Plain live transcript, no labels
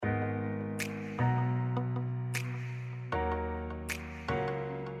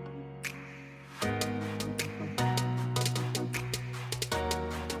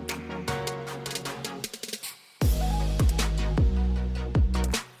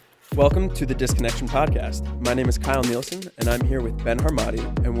Welcome to the Disconnection Podcast. My name is Kyle Nielsen, and I'm here with Ben Harmati,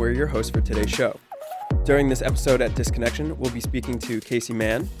 and we're your hosts for today's show. During this episode at Disconnection, we'll be speaking to Casey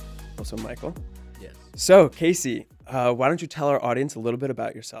Mann, also Michael. Yes. So, Casey, why don't you tell our audience a little bit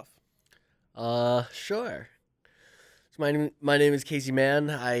about yourself? Sure. So my name is Casey Mann.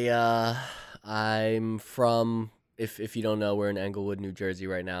 I'm from, if you don't know, we're in Englewood, New Jersey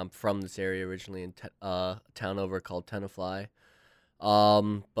right now. I'm from this area originally in a town over called Tenafly.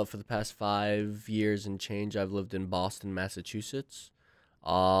 But for the past 5 years and change, I've lived in Boston, Massachusetts.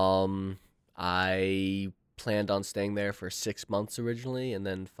 I planned on staying there for 6 months originally, and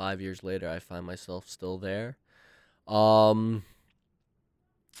then 5 years later, I find myself still there. I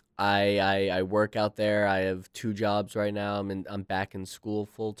work out there. I have 2 jobs right now. I'm back in school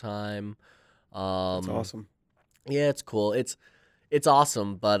full time. That's awesome. Yeah, it's cool. It's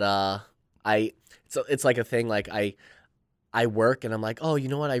awesome, but it's like a thing. Like I work and I'm like, oh, you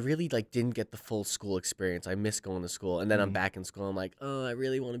know what? I really didn't get the full school experience. I miss going to school, and then I'm back in school. I'm like, oh, I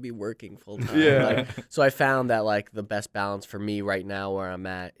really want to be working full time. Yeah. So I found that the best balance for me right now where I'm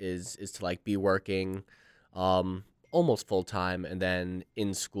at is to be working, almost full time, and then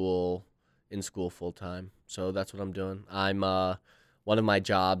in school full time. So that's what I'm doing. I'm one of my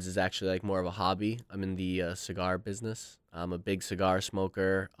jobs is actually more of a hobby. I'm in the cigar business. I'm a big cigar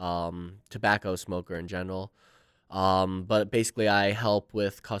smoker, tobacco smoker in general. But basically I help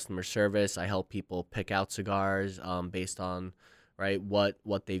with customer service. I help people pick out cigars based on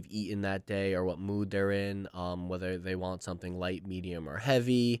what they've eaten that day or what mood they're in, whether they want something light, medium, or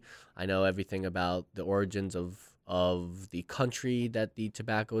heavy. I know everything about the origins of the country that the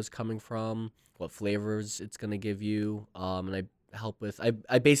tobacco is coming from, what flavors it's going to give you, and I help with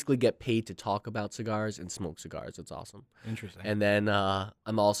I basically get paid to talk about cigars and smoke cigars. It's awesome. Interesting. And then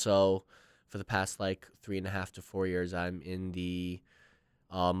I'm also, for the past 3.5 to 4 years, I'm in the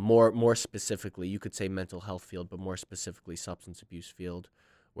more specifically, you could say mental health field, but more specifically substance abuse field,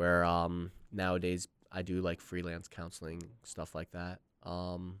 where nowadays I do freelance counseling, stuff like that.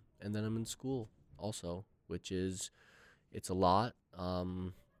 And then I'm in school also, which is, it's a lot.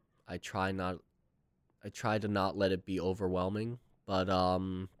 I try to not let it be overwhelming, but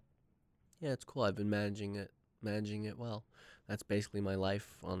yeah, it's cool. I've been managing it well. That's basically my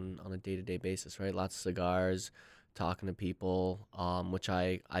life on a day-to-day basis, right? Lots of cigars, talking to people, which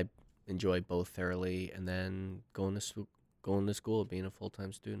I enjoy both thoroughly, and then going to school, being a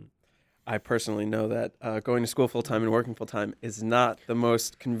full-time student. I personally know that going to school full-time and working full-time is not the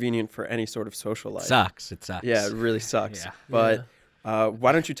most convenient for any sort of social life. It sucks. Yeah, it really sucks. Yeah. But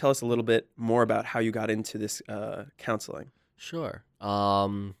why don't you tell us a little bit more about how you got into this counseling? Sure.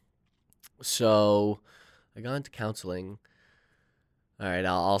 So I got into counseling. All right,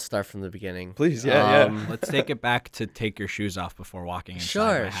 I'll start from the beginning. Please, yeah. Let's take it back to take your shoes off before walking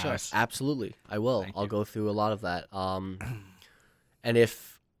inside my house. Absolutely. I will. Thank I'll you. go through a lot of that. So I'm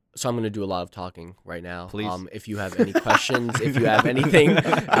going to do a lot of talking right now. Please. If you have any questions, if you have anything,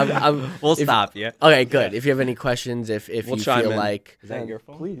 We'll stop, yeah. Okay, good. If you have any questions, if We'll you chime feel in. like, Is that your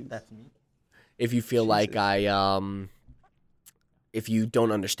phone? Please. That's me. if you feel like Jesus. if you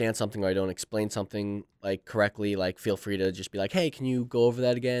don't understand something or I don't explain something correctly, feel free to just be like, hey, can you go over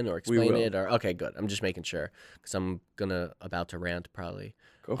that again or explain will. it? Or okay, good. I'm just making sure because I'm about to rant probably.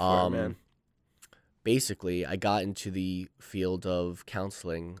 Go for it, man. Basically, I got into the field of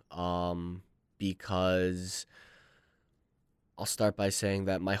counseling because I'll start by saying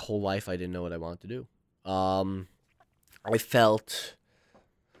that my whole life I didn't know what I wanted to do. I felt,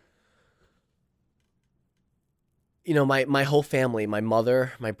 my whole family, my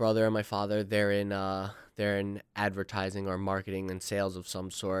mother, my brother, and my father, they're in advertising or marketing and sales of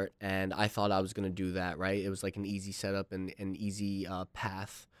some sort, and I thought I was going to do that, right? It was an easy setup and an easy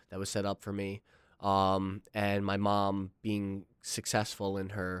path that was set up for me. And my mom, being successful in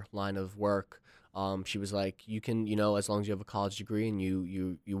her line of work, she was like, you can, as long as you have a college degree and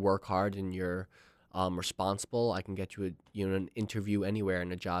you work hard and you're responsible, I can get you an interview anywhere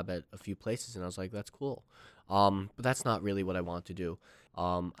and a job at a few places. And I was like, that's cool. But that's not really what I want to do.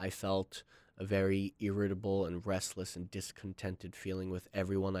 I felt a very irritable and restless and discontented feeling with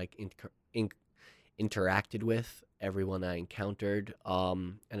everyone I interacted with, everyone I encountered,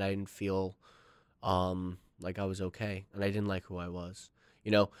 and I didn't feel like I was okay, and I didn't like who I was.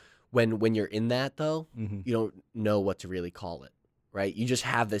 When you're in that though, you don't know what to really call it, right? You just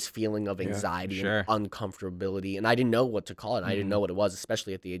have this feeling of anxiety sure. and uncomfortability, and I didn't know what to call it. I didn't know what it was,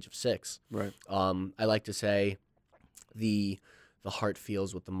 especially at the age of 6. Right. I like to say the heart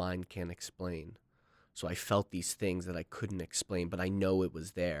feels what the mind can't explain. So I felt these things that I couldn't explain, but I know it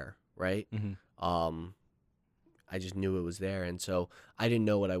was there, right? I just knew it was there. And so I didn't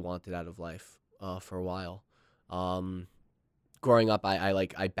know what I wanted out of life for a while. Growing up,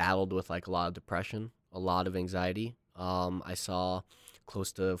 I battled with like a lot of depression, a lot of anxiety. I saw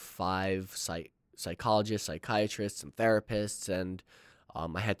close to 5 psychologists, psychiatrists, and therapists, and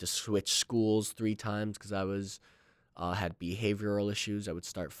I had to switch schools 3 times because I was had behavioral issues. I would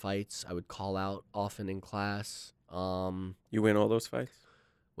start fights. I would call out often in class. You win all those fights?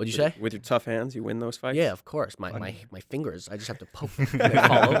 What'd you say? With your tough hands, you win those fights? Yeah, of course. My fingers, I just have to poke them. They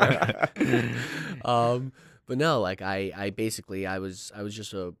fall over. But no, like I basically I was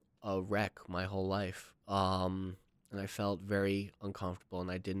just a wreck my whole life. And I felt very uncomfortable, and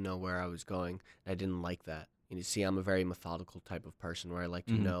I didn't know where I was going. I didn't like that. And you see, I'm a very methodical type of person where I like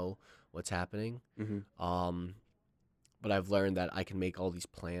to know what's happening. But I've learned that I can make all these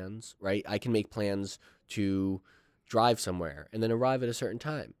plans, right? I can make plans to drive somewhere and then arrive at a certain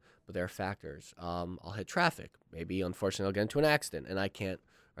time. But there are factors. I'll hit traffic. Maybe, unfortunately, I'll get into an accident, and I can't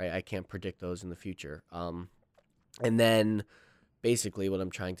predict those in the future. And then basically what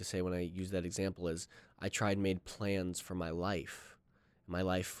I'm trying to say when I use that example is I tried and made plans for my life. My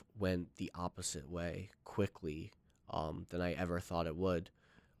life went the opposite way quickly than I ever thought it would.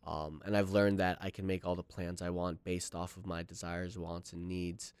 And I've learned that I can make all the plans I want based off of my desires, wants, and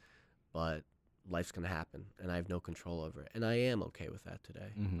needs, but life's going to happen, and I have no control over it. And I am okay with that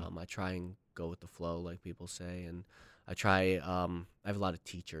today. I try and go with the flow, like people say, and I have a lot of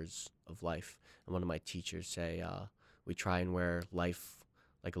teachers of life, and one of my teachers say, we try and wear life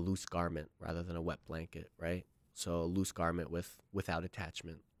like a loose garment rather than a wet blanket, right? So a loose garment without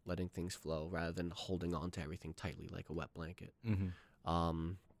attachment, letting things flow rather than holding on to everything tightly like a wet blanket.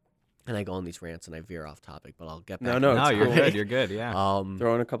 And I go on these rants and I veer off topic, but I'll get back. No, you're good. You're good. Yeah.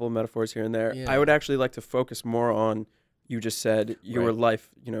 Throw in a couple of metaphors here and there. Yeah. I would actually like to focus more on, you just said your life,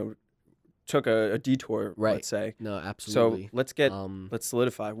 took a detour, Right. let's say. No, absolutely. So let's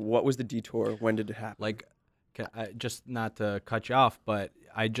solidify. What was the detour? When did it happen? Like, just not to cut you off, but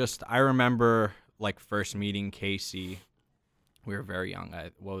I remember like first meeting Casey. We were very young.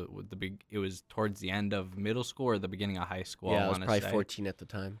 It was towards the end of middle school or the beginning of high school. Yeah, I was probably 14 at the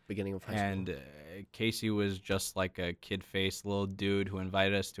time, beginning of high school. And Casey was just like a kid-faced little dude who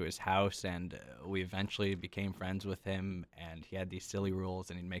invited us to his house, and we eventually became friends with him. And he had these silly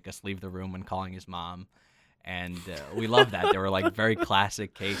rules, and he'd make us leave the room when calling his mom. And we loved that. They were like very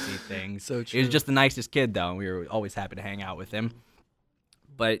classic Casey things. So true. He was just the nicest kid, though, and we were always happy to hang out with him.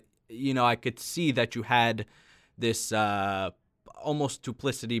 But, I could see that you had this almost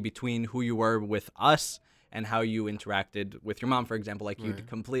duplicity between who you were with us and how you interacted with your mom, for example. Like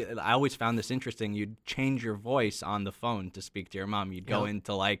I always found this interesting. You'd change your voice on the phone to speak to your mom. You'd go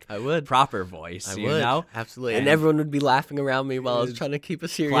into like proper voice, I would. Absolutely. And everyone would be laughing around me while I was trying to keep a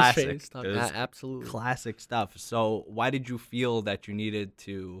serious face. Absolutely. Classic stuff. So why did you feel that you needed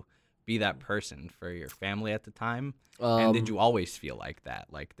to be that person for your family at the time? And did you always feel like that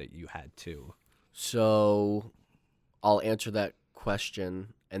you had to? So I'll answer that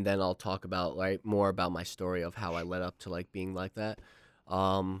question, and then I'll talk about more about my story of how I led up to being like that.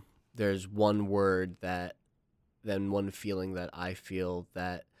 There's one word one feeling that I feel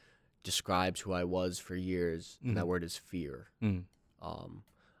that describes who I was for years, and that word is fear.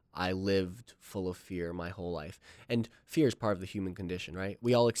 I lived full of fear my whole life, and fear is part of the human condition, right?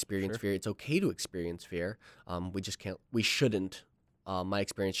 We all experience fear. It's okay to experience fear. We shouldn't. My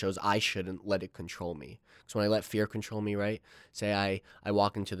experience shows I shouldn't let it control me. So when I let fear control me, right? Say I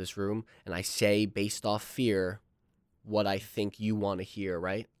walk into this room and I say based off fear what I think you want to hear,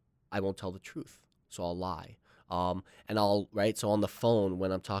 right? I won't tell the truth, so I'll lie. And I'll, right? So on the phone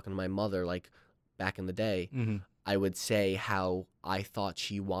when I'm talking to my mother, like back in the day, I would say how I thought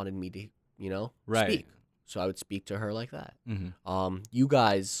she wanted me to, speak. So I would speak to her like that. You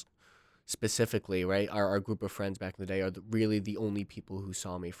guys specifically, right, our group of friends back in the day are really the only people who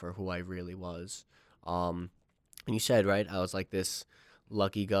saw me for who I really was. And you said, right, I was like this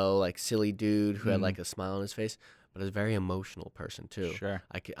lucky-go, silly dude who had a smile on his face, but I was a very emotional person too. Sure.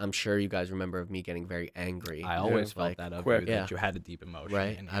 I'm sure you guys remember of me getting very angry. I always felt that of you, that you had a deep emotion.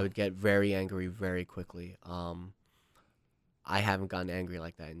 Right, I would get very angry very quickly. I haven't gotten angry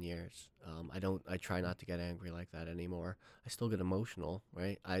like that in years. I try not to get angry like that anymore. I still get emotional,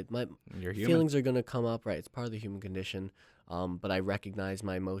 right? You're human. Feelings are gonna come up, right? It's part of the human condition. But I recognize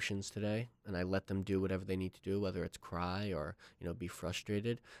my emotions today, and I let them do whatever they need to do, whether it's cry or be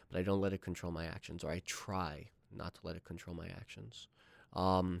frustrated. But I don't let it control my actions, or I try not to let it control my actions.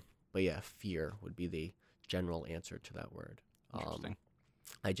 But yeah, fear would be the general answer to that word. Interesting.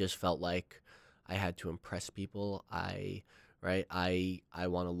 I just felt like I had to impress people. I right? I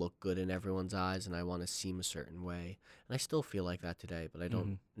want to look good in everyone's eyes, and I want to seem a certain way. And I still feel like that today, but I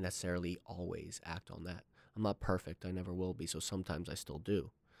don't necessarily always act on that. I'm not perfect. I never will be. So sometimes I still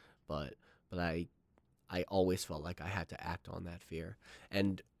do, but I always felt like I had to act on that fear.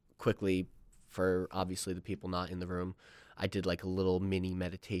 And quickly, for obviously the people not in the room, I did like a little mini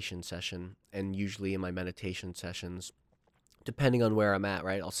meditation session. And usually in my meditation sessions, depending on where I'm at,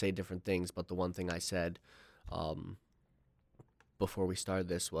 right, I'll say different things. But the one thing I said before we started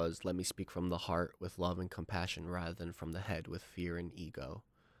this was, let me speak from the heart with love and compassion rather than from the head with fear and ego.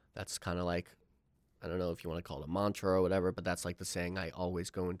 That's kind of like, I don't know if you want to call it a mantra or whatever, but that's like the saying I always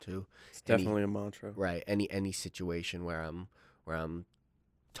go into. It's definitely a mantra. Right. Any situation where I'm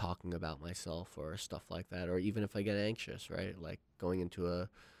talking about myself or stuff like that, or even if I get anxious, right? Like going into a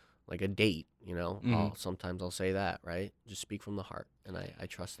date, sometimes I'll say that, right? Just speak from the heart, and I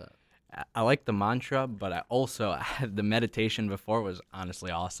trust that. I like the mantra, but I also the meditation before was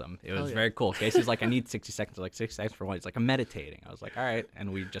honestly awesome. It was very cool. Casey's like, I need 60 seconds. Like 60 seconds for what? He's like, I'm meditating. I was like, all right,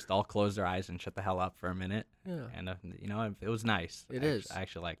 and we just all closed our eyes and shut the hell up for a minute. Yeah. And it was nice. It is. I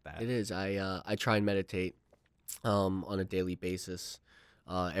actually like that. It is. I try and meditate on a daily basis.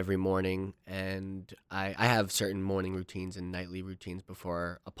 Every morning, and I have certain morning routines and nightly routines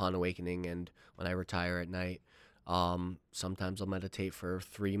upon awakening, and when I retire at night. Sometimes I'll meditate for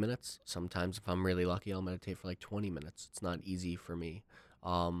 3 minutes. Sometimes, if I'm really lucky, I'll meditate for like 20 minutes. It's not easy for me.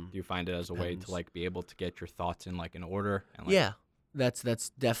 Do you find it as a way to like be able to get your thoughts in like in order? And, like, yeah, that's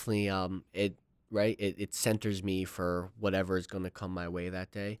definitely it. Right, it centers me for whatever is going to come my way that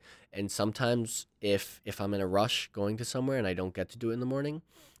day. And sometimes, if I'm in a rush going to somewhere and I don't get to do it in the morning,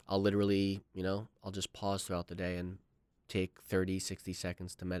 I'll literally, I'll just pause throughout the day and take 30, 60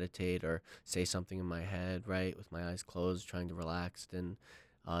 seconds to meditate or say something in my head, right, with my eyes closed, trying to relax, and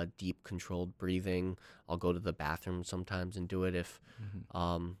deep, controlled breathing. I'll go to the bathroom sometimes and do it if,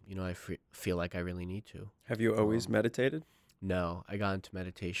 I feel like I really need to. Have you always meditated? No, I got into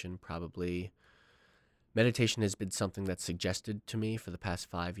meditation probably. Meditation has been something that's suggested to me for the past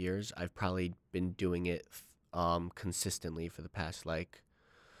 5 years. I've probably been doing it consistently for the past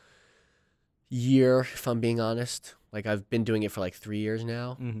year, if I'm being honest. Like I've been doing it for 3 years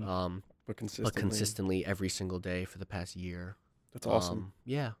now. But consistently every single day for the past year. That's awesome.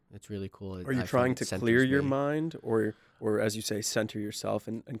 Yeah, it's really cool. Are you trying to clear your mind or as you say, center yourself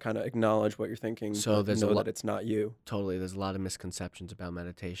and kind of acknowledge what you're thinking, so but know that it's not you? Totally. There's a lot of misconceptions about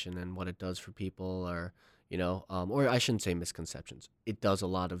meditation and what it does for people, or, or I shouldn't say misconceptions. It does a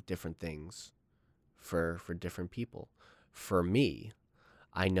lot of different things for different people. For me,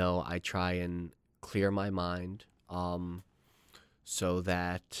 I know I try and clear my mind so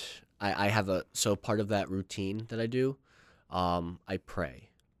that I have so part of that routine that I do, I pray.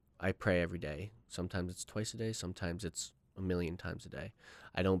 I pray every day. Sometimes it's twice a day. Sometimes it's a million times a day.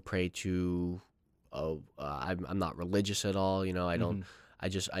 I don't pray to, I'm not religious at all. I don't,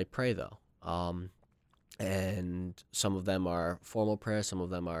 I pray though. And some of them are formal prayers. Some of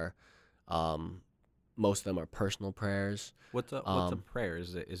them are, most of them are personal prayers. What's a prayer?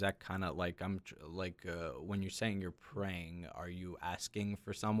 Is that kind of like when you're saying you're praying, are you asking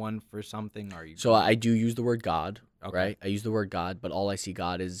for someone for something? Are you? So I do use the word God, okay. Right? I use the word God, but all I see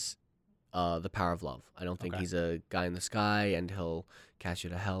God is the power of love. I don't think he's a guy in the sky and he'll cast you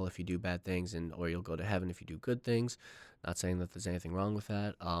to hell if you do bad things, or you'll go to heaven if you do good things. Not saying that there's anything wrong with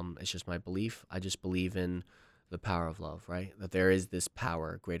that. It's just my belief. I just believe in the power of love, right? That there is this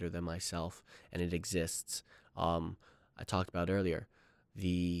power greater than myself, and it exists. I talked about earlier,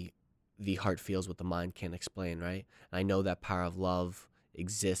 the heart feels what the mind can't explain, right? And I know that power of love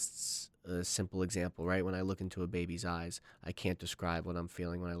exists. A simple example, right? When I look into a baby's eyes, I can't describe what I'm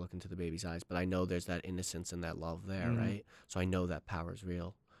feeling when I look into the baby's eyes, but I know there's that innocence and that love there, right? So I know that power is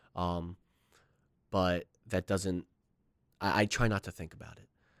real. But that doesn't, I try not to think about it.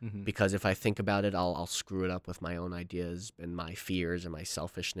 Because if I think about it, I'll screw it up with my own ideas and my fears and my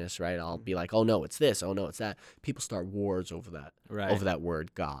selfishness, right? I'll be like, oh no, it's this. Oh no, it's that. People start wars over that, over that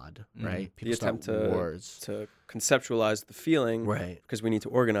word God, right? People attempt start wars to conceptualize the feeling, right? Because we need to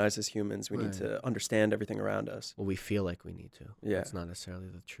organize as humans. We need to understand everything around us. Well, we feel like we need to. Yeah, it's not necessarily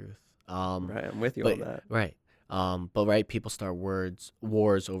the truth. Right, I'm with you on that. Right, but people start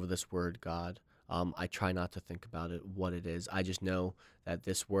wars over this word God. I try not to think about it, what it is. I just know that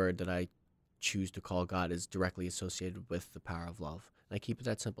this word that I choose to call God is directly associated with the power of love. And I keep it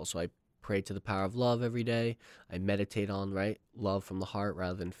that simple. So I pray to the power of love every day. I meditate on, love from the heart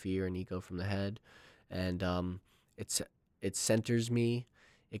rather than fear and ego from the head. And it centers me.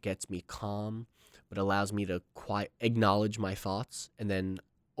 It gets me calm, but allows me to acknowledge my thoughts. And then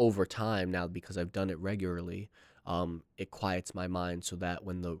over time now, because I've done it regularly, it quiets my mind so that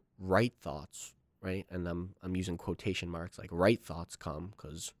when the right thoughts, right, and I'm using quotation marks, like right thoughts come,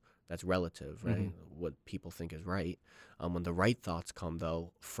 because that's relative, right? What people think is right. When the right thoughts come,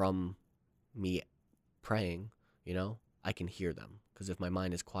 though, from me praying, I can hear them. Because if my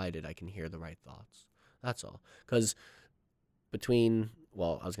mind is quieted, I can hear the right thoughts. That's all. Because between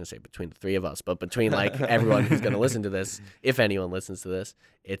the three of us, but between like everyone who's going to listen to this, if anyone listens to this,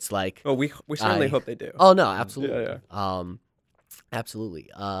 it's like, Well, we certainly hope they do. oh no, absolutely. Yeah.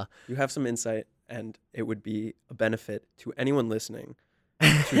 Absolutely. You have some insight, and it would be a benefit to anyone listening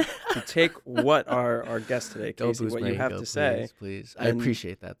to take what our guest today, Casey, what you have to say. Please. I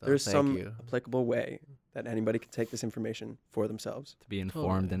appreciate that, though. There's Thank some you. applicable way that anybody can take this information for themselves. To be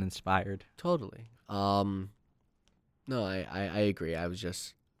informed and inspired. Totally. No, I agree. I was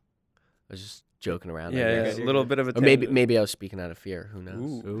just joking around. Yeah, a little bit of a or maybe I was speaking out of fear. Who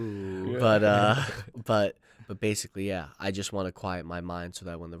knows? Ooh. Yeah. But basically, yeah. I just want to quiet my mind so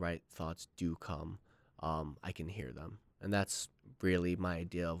that when the right thoughts do come, I can hear them, and that's really my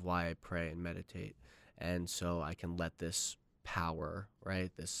idea of why I pray and meditate, and so I can let this power, right?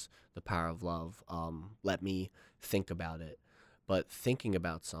 The power of love, let me think about it. But thinking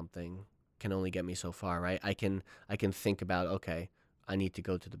about something can only get me so far, right? I can think about, okay, I need to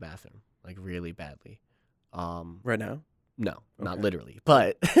go to the bathroom, like really badly. Right now? No, not Okay. literally,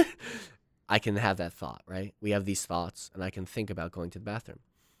 but I can have that thought, right? We have these thoughts, and I can think about going to the bathroom.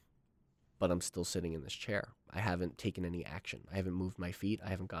 But I'm still sitting in this chair. I haven't taken any action. I haven't moved my feet. I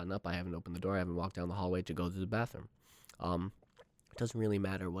haven't gotten up. I haven't opened the door. I haven't walked down the hallway to go to the bathroom. It doesn't really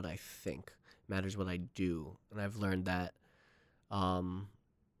matter what I think. It matters what I do. And I've learned that,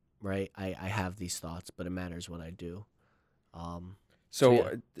 right? I have these thoughts, but it matters what I do. So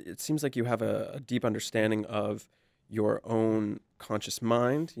yeah. it seems like you have a deep understanding of your own conscious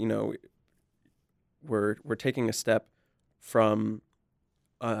mind. We're taking a step from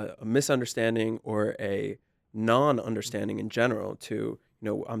a misunderstanding or a non-understanding in general to,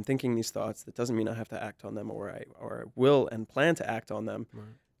 I'm thinking these thoughts. That doesn't mean I have to act on them, or I will and plan to act on them.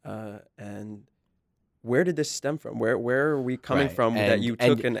 Right. And where did this stem from? Where are we coming Right. from that you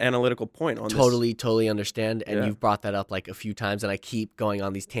took an analytical point on this? Totally understand. And Yeah. you've brought that up like a few times, and I keep going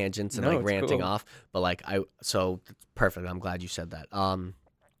on these tangents and No, like it's ranting cool. off. But so perfect. I'm glad you said that.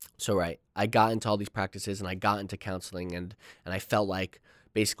 So right, I got into all these practices, and I got into counseling, and I felt like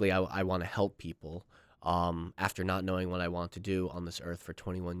basically I want to help people. After not knowing what I want to do on this earth for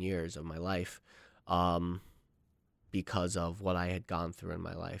 21 years of my life, because of what I had gone through in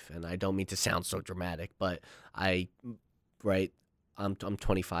my life. And I don't mean to sound so dramatic, but I'm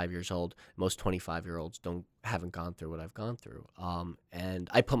 25 years old. Most 25-year-olds haven't gone through what I've gone through. And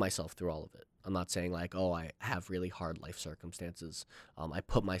I put myself through all of it. I'm not saying like, oh, I have really hard life circumstances. I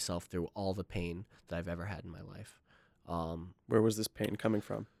put myself through all the pain that I've ever had in my life. Where was this pain coming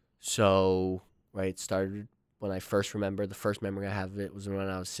from? So, right, started when I first remember. The first memory I have of it was when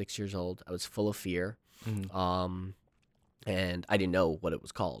I was 6 years old. I was full of fear. And I didn't know what it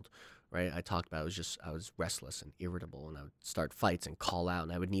was called, right? I talked about I was restless and irritable, and I would start fights and call out,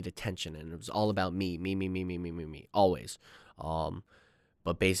 and I would need attention, and it was all about me, always.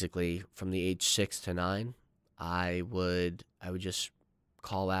 But basically, from the age 6 to 9, I would just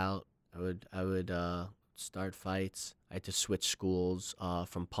call out. I would start fights. I had to switch schools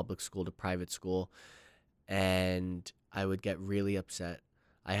from public school to private school, and I would get really upset.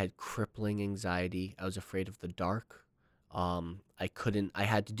 I had crippling anxiety. I was afraid of the dark. I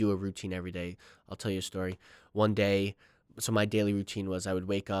had to do a routine every day. I'll tell you a story. One day, so my daily routine was I would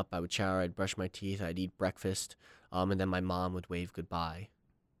wake up, I would shower, I'd brush my teeth, I'd eat breakfast, and then my mom would wave goodbye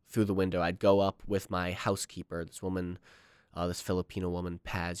through the window. I'd go up with my housekeeper, this woman, this Filipino woman,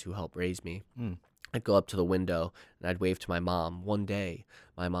 Paz, who helped raise me. I'd go up to the window, and I'd wave to my mom. One day,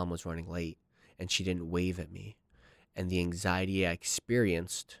 my mom was running late, and she didn't wave at me. And the anxiety I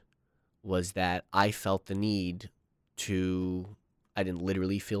experienced was that I felt the need I didn't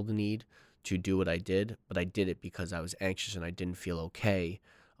literally feel the need to do what I did, but I did it because I was anxious and I didn't feel okay.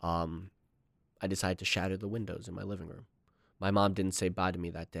 I decided to shatter the windows in my living room. My mom didn't say bye to me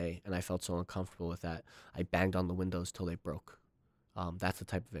that day, and I felt so uncomfortable with that. I banged on the windows till they broke. That's the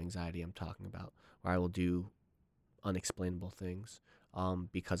type of anxiety I'm talking about, where I will do unexplainable things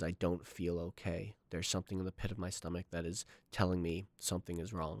because I don't feel okay. There's something in the pit of my stomach that is telling me something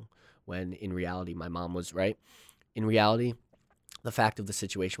is wrong, when in reality, my mom was right. In reality, the fact of the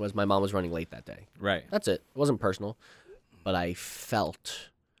situation was my mom was running late that day. Right. That's it. It wasn't personal, but I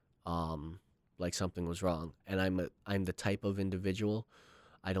felt like something was wrong. And I'm the type of individual,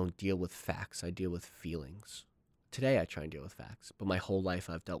 I don't deal with facts. I deal with feelings. today I try and deal with facts, but my whole life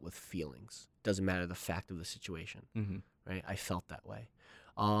I've dealt with feelings. Doesn't matter the fact of the situation, right? I felt that way.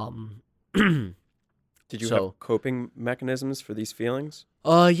 Did you So- have coping mechanisms for these feelings?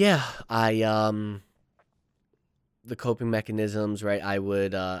 Yeah, the coping mechanisms, right? I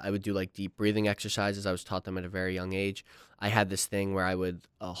would do like deep breathing exercises. I was taught them at a very young age. I had this thing where I would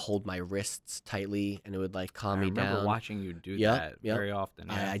hold my wrists tightly, and it would like calm I me remember down. watching you do Yep, that yep. very often.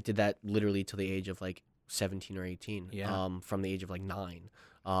 Yeah. I did that literally till the age of like 17 or 18. Yeah. From the age of like 9.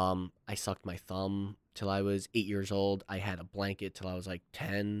 I sucked my thumb till I was 8 years old. I had a blanket till I was like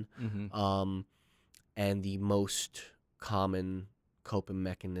 10. And the most common coping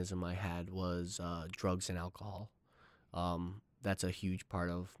mechanism I had was drugs and alcohol. That's a huge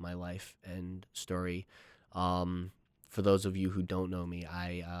part of my life and story. For those of you who don't know me,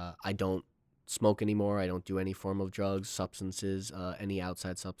 I don't smoke anymore. I don't do any form of drugs, substances, any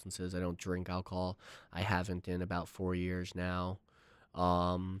outside substances. I don't drink alcohol. I haven't in about 4 years now.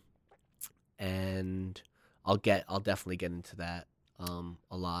 And I'll definitely get into that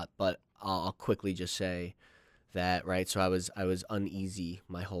a lot, but I'll quickly just say that, right? So I was uneasy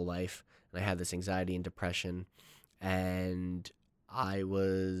my whole life, and I had this anxiety and depression, and I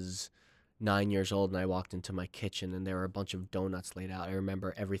was 9 years old, and I walked into my kitchen, and there were a bunch of donuts laid out. I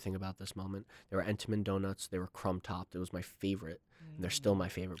remember everything about this moment. There were Entenmann donuts. They were crumb topped. It was my favorite. And they're still my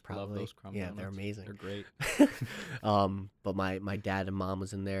favorite, probably. Love those crumb yeah, donuts. they're amazing. They're great. But my dad and mom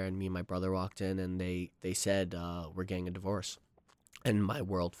was in there, and me and my brother walked in, and they said, we're getting a divorce. And my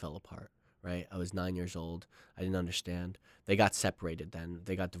world fell apart, right? I was 9 years old. I didn't understand. They got separated then.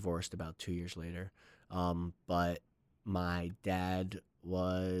 They got divorced about 2 years later. But my dad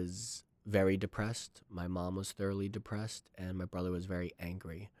was very depressed. My mom was thoroughly depressed, and my brother was very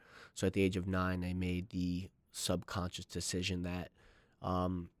angry. So at the age of 9, I made the subconscious decision that I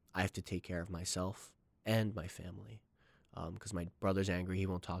have to take care of myself and my family. Because my brother's angry. He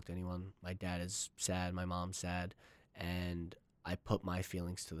won't talk to anyone. My dad is sad. My mom's sad. And I put my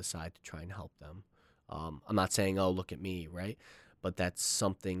feelings to the side to try and help them. I'm not saying, oh, look at me, right? But that's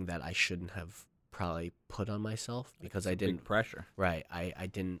something that I shouldn't have probably put on myself because I didn't. Big pressure. Right. I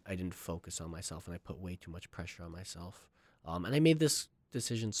didn't focus on myself, and I put way too much pressure on myself. And I made this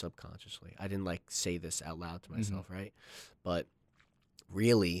decision subconsciously. I didn't like say this out loud to myself, right? But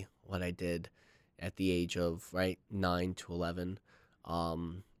really what I did at the age of 9 to 11,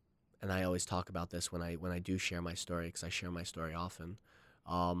 and I always talk about this when I do share my story, because I share my story often,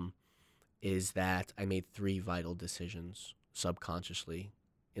 is that I made 3 vital decisions subconsciously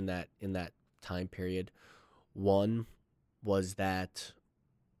in that time period. One was that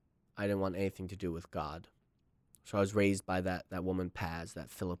I didn't want anything to do with God. So I was raised by that woman Paz, that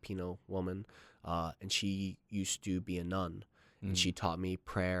Filipino woman, and she used to be a nun, and she taught me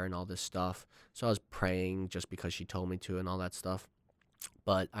prayer and all this stuff. So I was praying just because she told me to and all that stuff.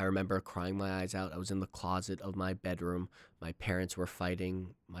 But I remember crying my eyes out. I was in the closet of my bedroom. My parents were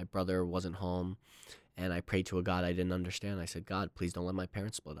fighting. My brother wasn't home. And I prayed to a God I didn't understand. I said, God, please don't let my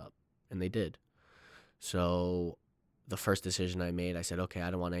parents split up. And they did. So the first decision I made, I said, okay, I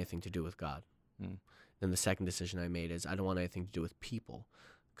don't want anything to do with God. Then the second decision I made is I don't want anything to do with people.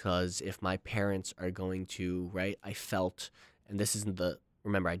 Because if my parents are going to, I felt, and this isn't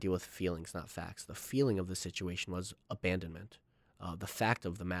remember, I deal with feelings, not facts. The feeling of the situation was abandonment. The fact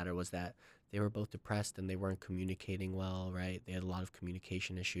of the matter was that they were both depressed and they weren't communicating well, right? They had a lot of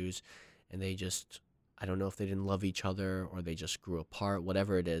communication issues, and they just, I don't know if they didn't love each other or they just grew apart,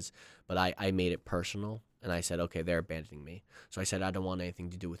 whatever it is. But I made it personal, and I said, okay, they're abandoning me. So I said, I don't want anything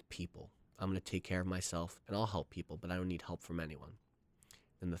to do with people. I'm going to take care of myself, and I'll help people, but I don't need help from anyone.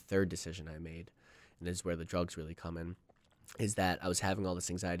 Then the third decision I made, and this is where the drugs really come in, is that I was having all this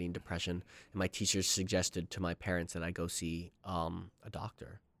anxiety and depression, and my teachers suggested to my parents that I go see a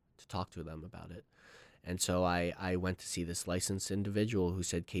doctor to talk to them about it. And so I went to see this licensed individual who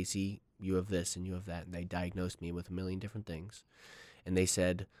said, Casey, you have this and you have that. And they diagnosed me with a million different things. And they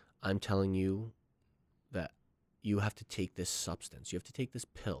said, I'm telling you that you have to take this substance. You have to take this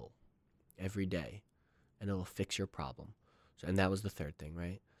pill every day, and it'll fix your problem. So, and that was the third thing,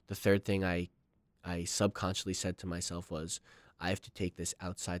 right? The third thing I subconsciously said to myself was, I have to take this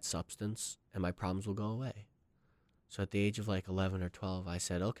outside substance and my problems will go away. So at the age of 11 or 12, I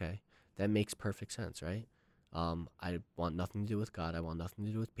said, okay, that makes perfect sense, right? I want nothing to do with God. I want nothing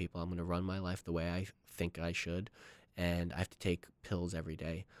to do with people. I'm going to run my life the way I think I should, and I have to take pills every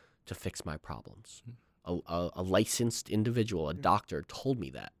day to fix my problems. A licensed individual, a doctor, told me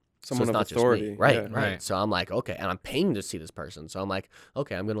that. Someone so it's of not authority. Just me. Right, Yeah. right. Right. So I'm like, okay, and I'm paying to see this person. So I'm like,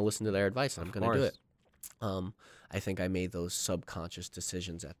 okay, I'm going to listen to their advice, and I'm going to do it. I think I made those subconscious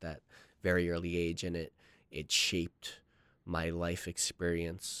decisions at that very early age, and it it shaped my life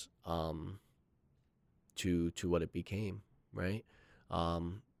experience to what it became, right?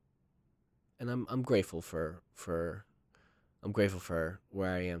 And I'm grateful for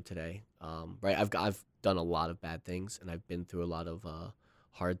where I am today. Right, I've done a lot of bad things, and I've been through a lot of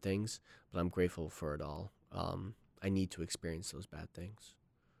hard things, but I'm grateful for it all. I need to experience those bad things.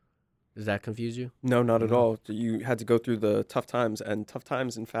 Does that confuse you? No, not at No. all. You had to go through the tough times, and tough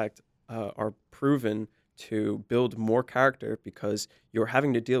times, in fact, are proven to build more character because you're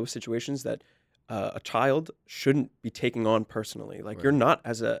having to deal with situations that a child shouldn't be taking on personally. Like, you're Right. not,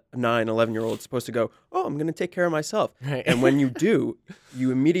 as a 9, 11-year-old, supposed to go, oh, I'm going to take care of myself. Right. And when you do,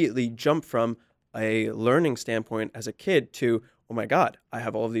 you immediately jump from a learning standpoint as a kid to, oh my God, I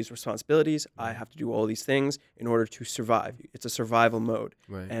have all of these responsibilities. I have to do all these things in order to survive. It's a survival mode.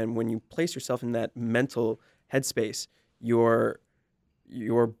 Right. And when you place yourself in that mental headspace, you're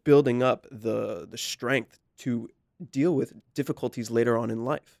building up the strength to deal with difficulties later on in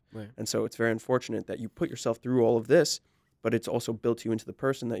life. Right. And so it's very unfortunate that you put yourself through all of this, but it's also built you into the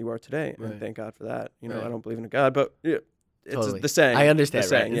person that you are today. Right. And thank God for that. You know, Right. I don't believe in a God, but yeah, it's Totally. the saying. I understand, The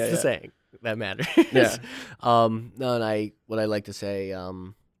saying. right? Yeah, It's yeah. the saying that matters. Yeah. No, and what I like to say,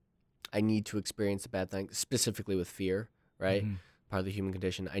 I need to experience the bad things, specifically with fear, right? Mhm. Part of the human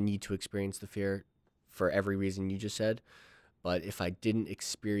condition. I need to experience the fear for every reason you just said. But if I didn't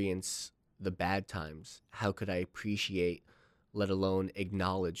experience the bad times, how could I appreciate, let alone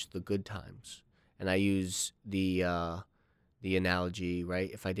acknowledge the good times? And I use the analogy,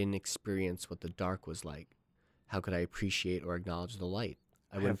 right? If I didn't experience what the dark was like, how could I appreciate or acknowledge the light?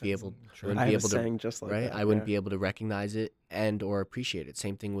 I wouldn't be able. I wouldn't I be have a able to. saying just like Right, that. I wouldn't yeah. be able to recognize it and or appreciate it.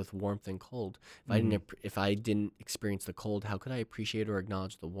 Same thing with warmth and cold. If I didn't experience the cold, how could I appreciate or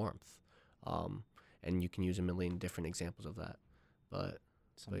acknowledge the warmth? And you can use a million different examples of that. But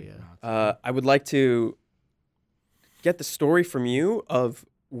Something yeah. else. I would like to get the story from you of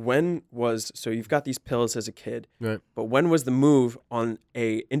so you've got these pills as a kid, Right. but when was the move on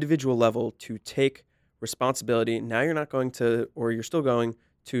a individual level to take responsibility? Now you're not going to, or you're still going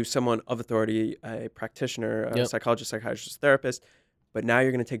to someone of authority, a practitioner, a Yep. psychologist, psychiatrist, therapist, but now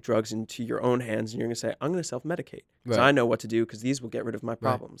you're going to take drugs into your own hands and you're going to say, I'm going to self-medicate because Right. I know what to do because these will get rid of my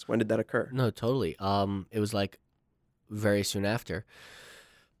problems. When did that occur? No, totally. It was like very soon after.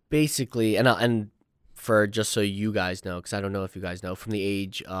 Basically, and for just so you guys know, because I don't know if you guys know, from the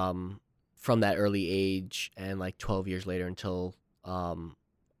age, from that early age and like 12 years later until I'm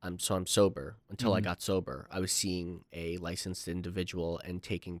sober. Until I Mhm. got sober, I was seeing a licensed individual and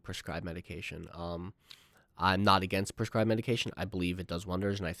taking prescribed medication. I'm not against prescribed medication. I believe it does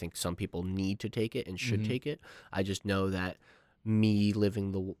wonders, and I think some people need to take it and should Mhm. take it. I just know that me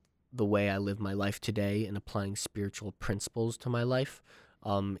living the way I live my life today and applying spiritual principles to my life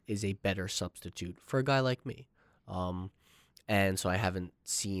is a better substitute for a guy like me. And so I haven't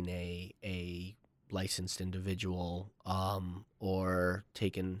seen a licensed individual or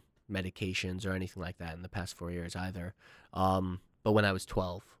taken medications or anything like that in the past 4 years either. But when I was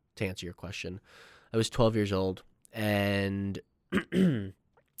 12, to answer your question, I was 12 years old, and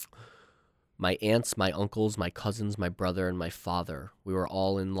my aunts, my uncles, my cousins, my brother, and my father, we were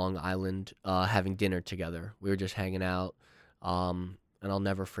all in Long Island having dinner together. We were just hanging out, and I'll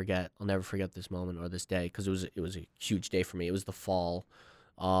never forget this moment or this day because it was a huge day for me. It was the fall.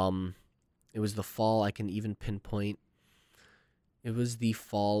 It was the fall. I can even pinpoint. It was the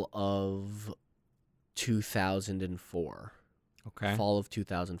fall of 2004. Okay. Fall of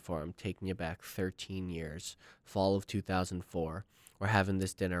 2004. I'm taking you back 13 years. Fall of 2004. We're having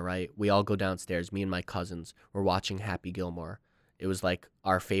this dinner, right? We all go downstairs. Me and my cousins. We're watching Happy Gilmore. It was like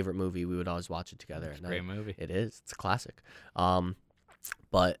our favorite movie. We would always watch it together It's at a great night. movie. It is. It's a classic.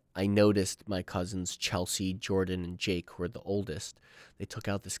 But I noticed my cousins, Chelsea, Jordan, and Jake, who were the oldest, they took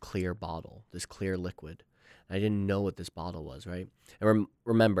out this clear bottle, this clear liquid. I didn't know what this bottle was, right? And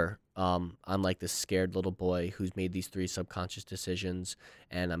remember, I'm like this scared little boy who's made these 3 subconscious decisions,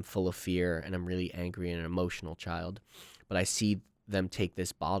 and I'm full of fear, and I'm really angry and an emotional child. But I see them take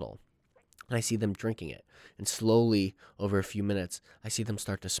this bottle, and I see them drinking it. And slowly, over a few minutes, I see them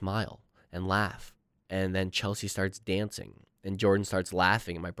start to smile and laugh. And then Chelsea starts dancing, and Jordan starts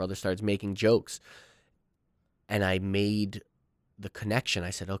laughing, and my brother starts making jokes. And I made the connection. I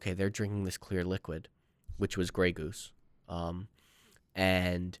said, okay, they're drinking this clear liquid, which was Grey Goose.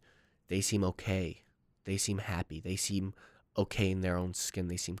 And they seem okay. They seem happy. They seem okay in their own skin.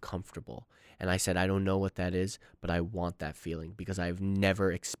 They seem comfortable. And I said, I don't know what that is, but I want that feeling because I've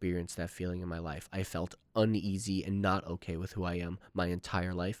never experienced that feeling in my life. I felt uneasy and not okay with who I am my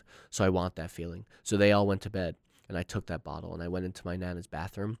entire life. So I want that feeling. So they all went to bed, and I took that bottle and I went into my Nana's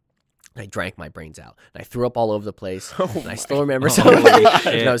bathroom. I drank my brains out. And I threw up all over the place. Oh And I my still remember God. some of Holy it.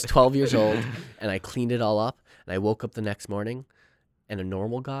 shit. And I was 12 years old. And I cleaned it all up. And I woke up the next morning. And a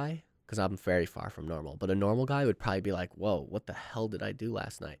normal guy, because I'm very far from normal, but a normal guy would probably be like, whoa, what the hell did I do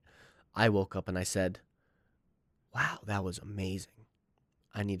last night? I woke up and I said, wow, that was amazing.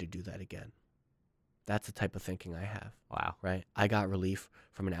 I need to do that again. That's the type of thinking I have. Wow. Right? I got relief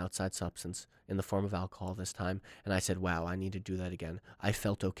from an outside substance in the form of alcohol this time. And I said, wow, I need to do that again. I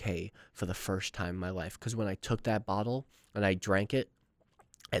felt okay for the first time in my life. Because when I took that bottle and I drank it,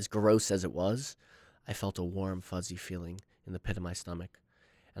 as gross as it was, I felt a warm, fuzzy feeling in the pit of my stomach.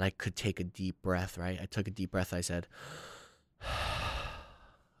 And I could take a deep breath, right? I took a deep breath. I said,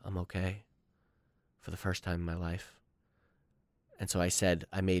 I'm okay for the first time in my life. And so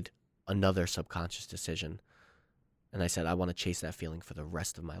I made another subconscious decision. And I said, I want to chase that feeling for the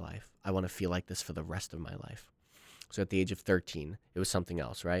rest of my life. I want to feel like this for the rest of my life. So at the age of 13, it was something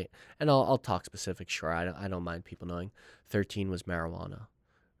else, right? And I'll talk specific, sure. I don't mind people knowing. 13 was marijuana,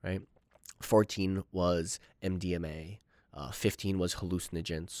 right? 14 was MDMA. 15 was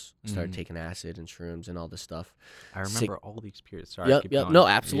hallucinogens. Started taking acid and shrooms and all this stuff. I remember all these periods. Sorry, Yep, keep yep. going. No,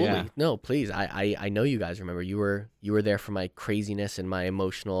 absolutely. Yeah. No, please. I know you guys remember. You were there for my craziness and my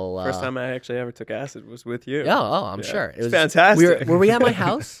emotional. First time I actually ever took acid was with you. Yeah, I'm Yeah. sure. It's fantastic. Were we at my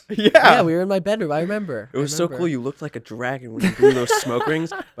house? Yeah. Yeah, we were in my bedroom. I remember. It was so cool. You looked like a dragon when you blew those smoke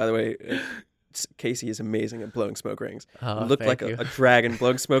rings. By the way, Casey is amazing at blowing smoke rings. Oh, You looked like thank a dragon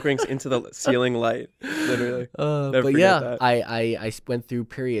blowing smoke rings into the ceiling light. Literally. Never but forget yeah, that. I went through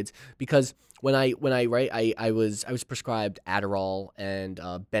periods because when I was prescribed Adderall and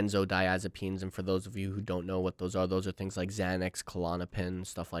benzodiazepines, and for those of you who don't know what those are things like Xanax, Klonopin,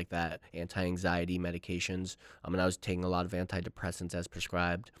 stuff like that, anti-anxiety medications. And I was taking a lot of antidepressants as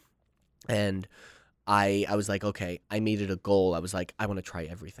prescribed, and I was like, okay, I made it a goal. I was like, I want to try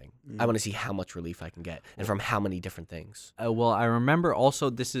everything. I want to see how much relief I can get and from how many different things. Well, I remember also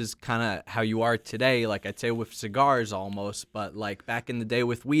this is kind of how you are today, like I'd say with cigars almost, but like back in the day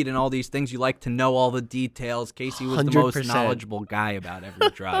with weed and all these things, you like to know all the details. Casey was the most 100%. knowledgeable guy about every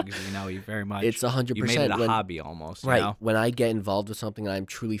drug. He very much. It's 100%. You made it a when- hobby almost. Right. You know? When I get involved with something and I'm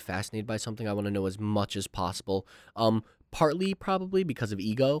truly fascinated by something, I want to know as much as possible. Partly probably because of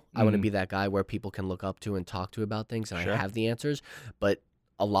ego. I want to be that guy where people can look up to and talk to about things, and Sure. I have the answers. But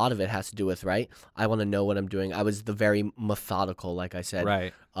a lot of it has to do with, right? I want to know what I'm doing. I was the very methodical, like I said.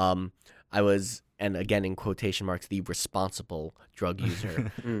 Right. I was, and again in quotation marks, the responsible drug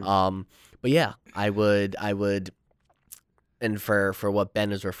user. But yeah, I would. And for what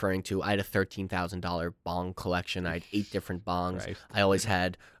Ben is referring to, I had a $13,000 bong collection. I had 8 different bongs. Right. I always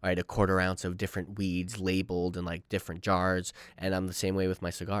had a quarter ounce of different weeds labeled in like different jars. And I'm the same way with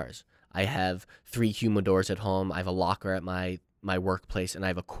my cigars. I have 3 humidors at home. I have a locker at my workplace, and I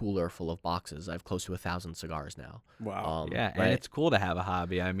have a cooler full of boxes. I have close to 1,000 cigars now. Wow. Yeah, right? and it's cool to have a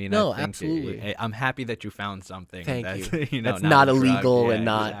hobby. I mean, No, I think absolutely. I'm happy that you found something. Thank that's, you. know, That's not a drug. illegal Yeah, and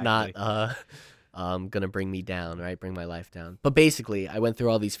exactly. not gonna bring me down, right? Bring my life down. But basically, I went through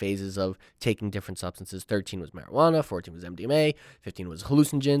all these phases of taking different substances. 13 was marijuana, 14 was MDMA, 15 was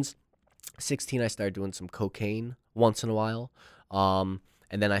hallucinogens, 16 I started doing some cocaine once in a while.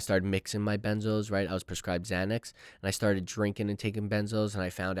 And then I started mixing my benzos, right? I was prescribed Xanax, and I started drinking and taking benzos, and I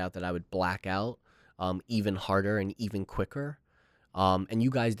found out that I would black out even harder and even quicker. And you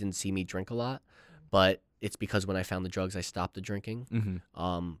guys didn't see me drink a lot, but it's because when I found the drugs, I stopped the drinking.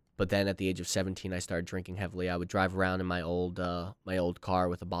 Mm-hmm. But then at the age of 17, I started drinking heavily. I would drive around in my old car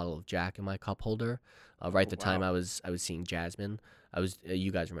with a bottle of Jack in my cup holder. Right at the time, I was seeing Jasmine.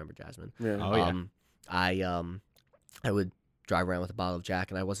 You guys remember Jasmine? Yeah. Oh, yeah. I would drive around with a bottle of Jack,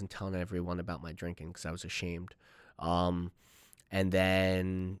 and I wasn't telling everyone about my drinking because I was ashamed. And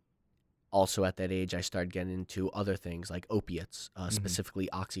then also at that age, I started getting into other things like opiates, specifically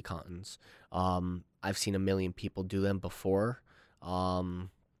Oxycontins. I've seen a million people do them before.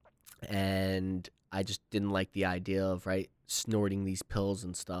 And I just didn't like the idea of, right, snorting these pills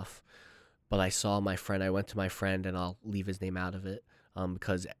and stuff. But I saw my friend. I went to my friend, and I'll leave his name out of it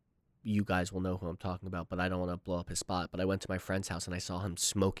because you guys will know who I'm talking about, but I don't want to blow up his spot. But I went to my friend's house, and I saw him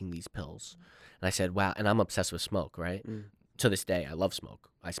smoking these pills. And I said, wow. And I'm obsessed with smoke, right? To this day, I love smoke.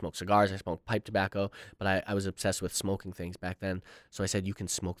 I smoke cigars, I smoke pipe tobacco, but I was obsessed with smoking things back then. So I said, you can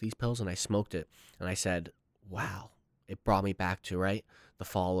smoke these pills? And I smoked it. And I said, wow. It brought me back to, right, the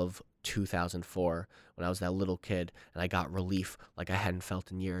fall of 2004 when I was that little kid, and I got relief like I hadn't felt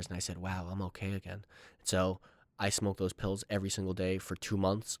in years. And I said, wow, I'm okay again. So I smoked those pills every single day for 2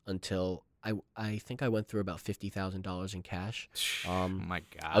 months until I think I went through about $50,000 in cash. Oh my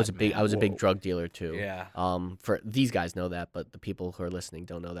God, I was a big man. I was a big Whoa. drug dealer too. Yeah. For these guys know that, but the people who are listening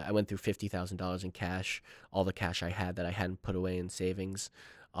don't know that. I went through $50,000 in cash, all the cash I had that I hadn't put away in savings.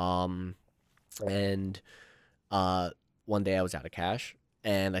 And one day I was out of cash,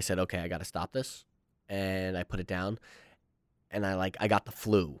 and I said, okay, I got to stop this, and I put it down, and I got the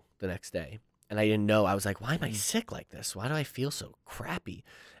flu the next day. And I didn't know. I was like, why am I sick like this? Why do I feel so crappy?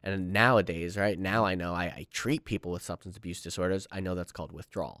 And nowadays, right now, I know I treat people with substance abuse disorders. I know that's called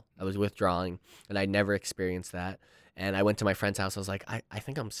withdrawal. I was withdrawing, and I never experienced that. And I went to my friend's house. I was like, I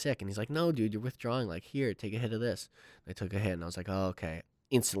think I'm sick. And he's like, no, dude, you're withdrawing. Like, here, take a hit of this. And I took a hit, and I was like, oh, okay.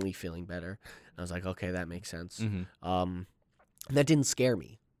 Instantly feeling better. And I was like, okay, that makes sense. Mhm. And that didn't scare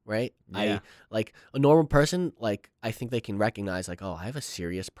me. Right? Yeah. Like a normal person, like I think they can recognize like, oh, I have a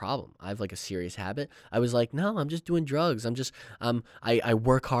serious problem. I have like a serious habit. I was like, no, I'm just doing drugs. I'm just I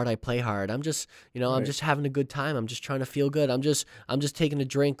work hard, I play hard. I'm just, I'm Right. just having a good time. I'm just trying to feel good. I'm just taking a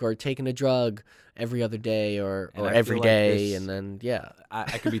drink or taking a drug every other day or And I every feel like day, this- and then yeah.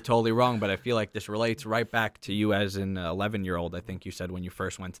 I could be totally wrong, but I feel like this relates right back to you as an 11-year-old. I think you said when you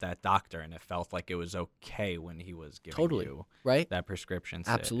first went to that doctor, and it felt like it was okay when he was giving Totally. you Right? that prescription.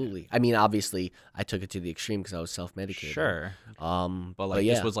 So- Absolutely. I mean, obviously, I took it to the extreme because I was self-medicated. Sure. But But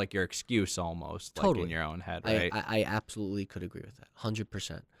yeah. this was like your excuse almost, like Totally. in your own head, I, right? I absolutely could agree with that,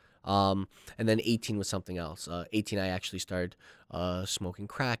 100%. And then 18 was something else. 18, I actually started smoking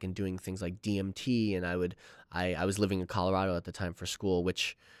crack and doing things like DMT, and I was living in Colorado at the time for school,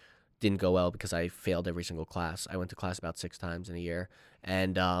 which didn't go well because I failed every single class. I went to class about 6 times in a year,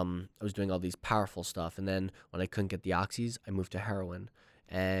 and I was doing all these powerful stuff. And then when I couldn't get the oxys, I moved to heroin.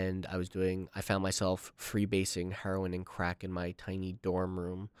 And I found myself freebasing heroin and crack in my tiny dorm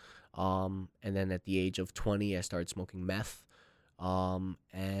room. And then at the age of 20, I started smoking meth. And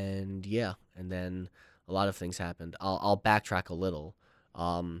then a lot of things happened. I'll backtrack a little.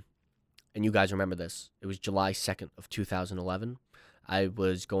 And you guys remember this. It was July 2nd of 2011. I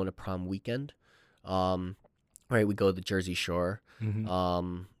was going to prom weekend. Right, we go to the Jersey Shore.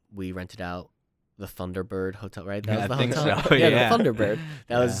 Mhm. We rented out the Thunderbird Hotel, right? Yeah, That was the I think hotel. so, Yeah, yeah. the Thunderbird.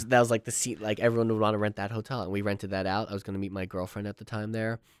 That Yeah. was like the seat. Like everyone would want to rent that hotel, and we rented that out. I was going to meet my girlfriend at the time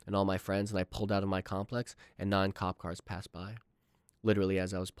there, and all my friends. And I pulled out of my complex, and 9 cop cars passed by, literally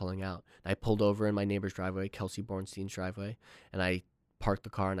as I was pulling out. And I pulled over in my neighbor's driveway, Kelsey Bornstein's driveway, and I parked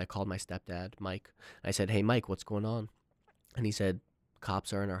the car, and I called my stepdad, Mike. And I said, "Hey, Mike, what's going on?" And he said,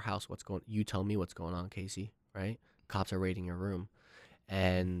 "Cops are in our house. You tell me what's going on, Casey, right? Cops are raiding your room."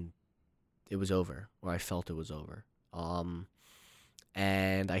 And it was over, or I felt it was over.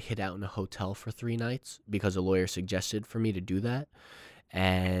 And I hid out in a hotel for 3 nights because a lawyer suggested for me to do that.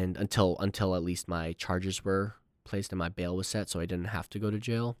 And until at least my charges were placed and my bail was set, so I didn't have to go to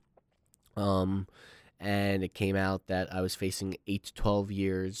jail. And it came out that I was facing 8 to 12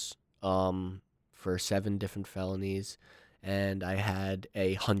 years for 7 different felonies. And I had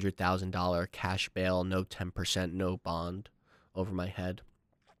a $100,000 cash bail, no 10%, no bond over my head.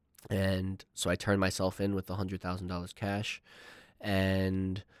 And so I turned myself in with the $100,000 cash,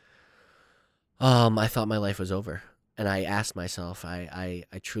 and I thought my life was over. And I asked myself, I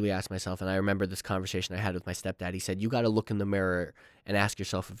truly asked myself, and I remember this conversation I had with my stepdad. He said, you got to look in the mirror and ask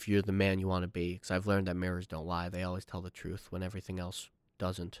yourself if you're the man you want to be, because I've learned that mirrors don't lie. They always tell the truth when everything else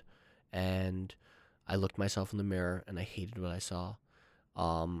doesn't. And I looked myself in the mirror, and I hated what I saw.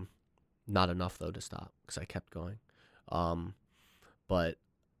 Not enough, though, to stop, because I kept going. But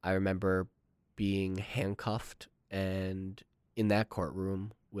I remember being handcuffed and in that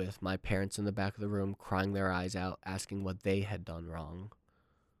courtroom with my parents in the back of the room crying their eyes out, asking what they had done wrong.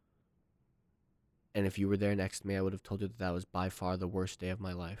 And if you were there next to me, I would have told you that that was by far the worst day of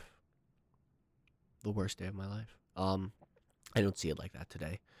my life. The worst day of my life. I don't see it like that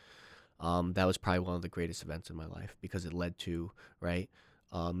today. That was probably one of the greatest events in my life because it led to, right,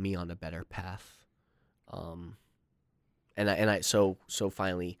 me on a better path. So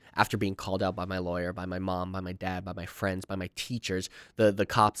finally, after being called out by my lawyer, by my mom, by my dad, by my friends, by my teachers, the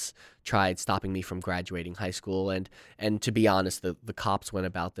cops tried stopping me from graduating high school. And to be honest, the cops went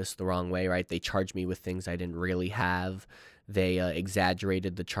about this the wrong way, right? They charged me with things I didn't really have. They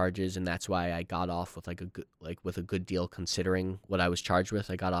exaggerated the charges, and that's why I got off with with a good deal considering what I was charged with.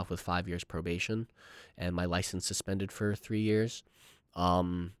 I got off with 5 years probation, and my license suspended for 3 years.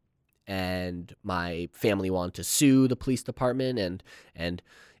 And my family wanted to sue the police department, and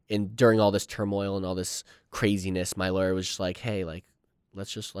during all this turmoil and all this craziness, my lawyer was just like, hey, like,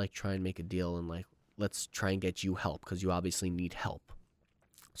 let's just like try and make a deal, and like, let's try and get you help because you obviously need help.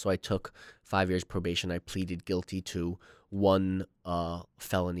 So I took 5 years probation. I pleaded guilty to one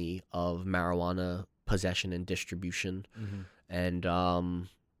felony of marijuana possession and distribution. And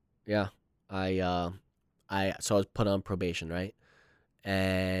yeah, so I was put on probation, right?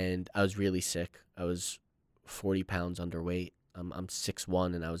 And I was really sick. I was 40 pounds underweight. I'm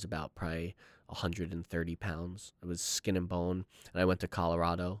 6'1", and I was about probably 130 pounds. I was skin and bone, and I went to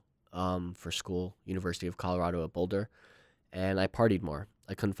Colorado for school, University of Colorado at Boulder, and I partied more.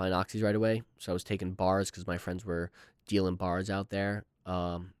 I couldn't find oxys right away, so I was taking bars because my friends were dealing bars out there.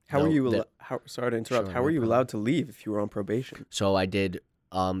 How were you? Sorry to interrupt. Sure, How were no you problem. allowed to leave if you were on probation? So I did.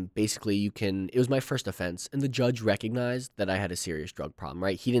 Basically, it was my first offense, and the judge recognized that I had a serious drug problem,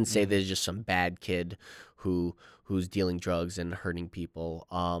 right? He didn't say there's just some bad kid who's dealing drugs and hurting people.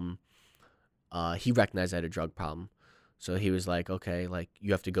 He recognized I had a drug problem. So he was like, okay, like,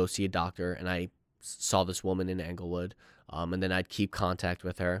 you have to go see a doctor. And I saw this woman in Englewood, and then I'd keep contact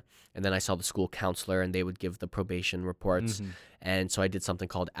with her. And then I saw the school counselor, and they would give the probation reports. And so I did something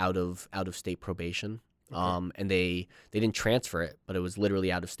called out of state probation. And they didn't transfer it, but it was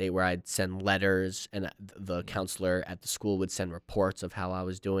literally out of state, where I'd send letters, and the counselor at the school would send reports of how I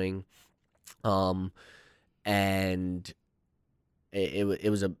was doing. And it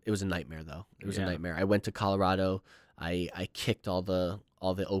was a nightmare, though. It was a nightmare. I went to Colorado. I kicked all the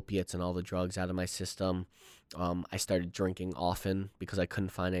opiates and all the drugs out of my system. I started drinking often because I couldn't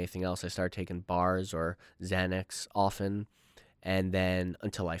find anything else. I started taking bars or Xanax often. And then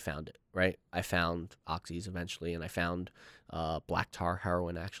until I found it, right? I found oxys eventually, and I found black tar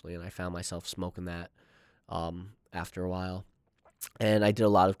heroin, actually, and I found myself smoking that after a while. And I did a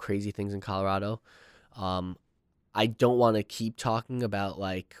lot of crazy things in Colorado. I don't want to keep talking about,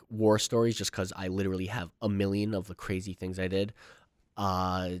 like, war stories just because I literally have a million of the crazy things I did.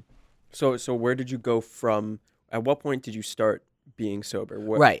 So where did you go from? At what point did you start being sober?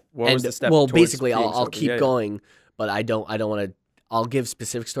 What was the step? Well, towards basically, being I'll sober? keep going, but I don't want to. I'll give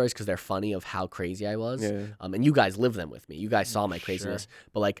specific stories because they're funny of how crazy I was. Yeah. And you guys lived them with me. You guys saw my craziness.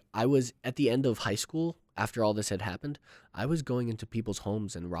 But, like, I was at the end of high school, after all this had happened, I was going into people's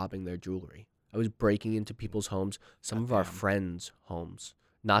homes and robbing their jewelry. I was breaking into people's homes, some of our friends' homes.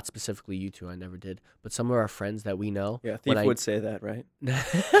 Not specifically you two, I never did, but some of our friends that we know. Yeah, thief would say that, right?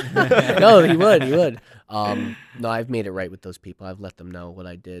 No, he would. No, I've made it right with those people. I've let them know what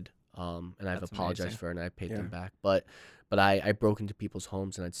I did, and I've That's apologized amazing. for it, and I paid them back. But I broke into people's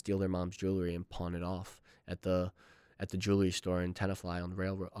homes, and I'd steal their mom's jewelry and pawn it off at the jewelry store in Tenafly on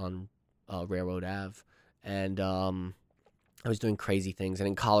Railroad Ave, and I was doing crazy things. And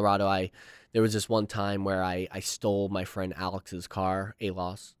in Colorado, there was this one time where I stole my friend Alex's car,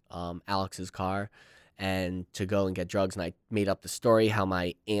 Alex's car, and to go and get drugs. And I made up the story how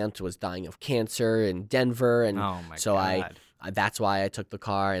my aunt was dying of cancer in Denver, and Oh my so God. that's why I took the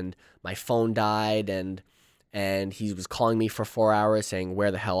car. And my phone died, and he was calling me for 4 hours saying,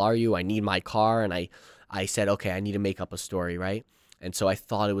 "Where the hell are you? I need my car." And I said, "Okay, I need to make up a story, right?" And so I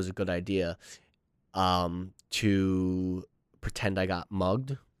thought it was a good idea to pretend I got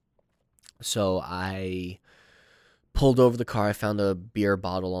mugged. So I pulled over the car. I found a beer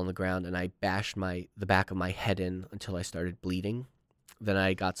bottle on the ground, and I bashed the back of my head in until I started bleeding. Then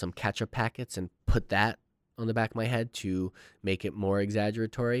I got some ketchup packets and put that on the back of my head to make it more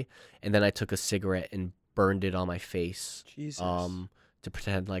exaggeratory. And then I took a cigarette and burned it on my face. Jesus. To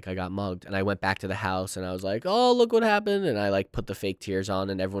pretend like I got mugged. And I went back to the house, and I was like, "Oh, look what happened." And I, like, put the fake tears on,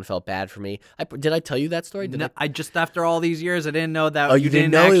 and everyone felt bad for me. Did I tell you that story? No, I just, after all these years, I didn't know that Oh, you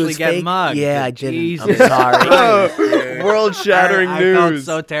didn't didn't know it actually was get fake? mugged. Yeah, I didn't. Jesus. I'm sorry. Oh, world-shattering I news. felt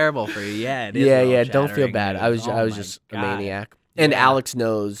so terrible for you. Yeah, it is Yeah. Don't feel world-shattering bad. news. I was Oh my just a God. maniac. And Yeah. Alex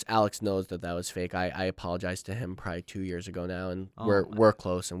knows that was fake. I apologized to him probably 2 years ago now, and Oh we're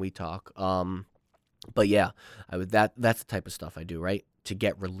close and we talk. But yeah, that's the type of stuff I do, right? To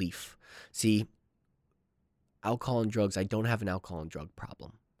get relief. See, alcohol and drugs, I don't have an alcohol and drug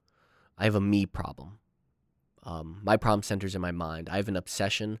problem. I have a me problem. My problem centers in my mind. I have an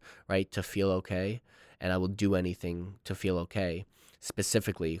obsession, right, to feel okay, and I will do anything to feel okay,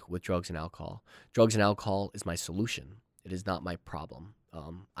 specifically with drugs and alcohol. Drugs and alcohol is my solution. It is not my problem.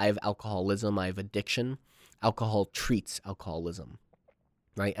 I have alcoholism. I have addiction. Alcohol treats alcoholism,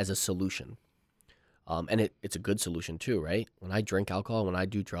 right, as a solution. And it's a good solution too, right? When I drink alcohol, when I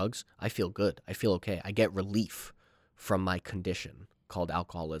do drugs, I feel good. I feel okay. I get relief from my condition called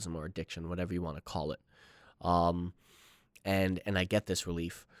alcoholism or addiction, whatever you want to call it. And I get this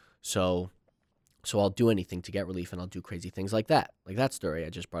relief. So I'll do anything to get relief, and I'll do crazy things like that story I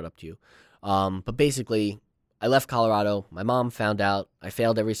just brought up to you. But basically, I left Colorado. My mom found out. I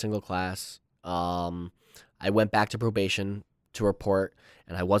failed every single class. I went back to probation to report,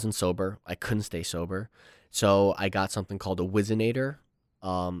 and I wasn't sober. I couldn't stay sober. So I got something called a Whizzinator.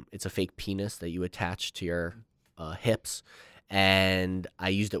 It's a fake penis that you attach to your hips. And I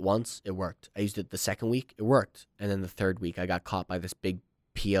used it once. It worked. I used it the second week. It worked. And then the third week, I got caught by this big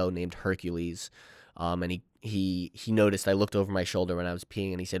PO named Hercules. And he noticed I looked over my shoulder when I was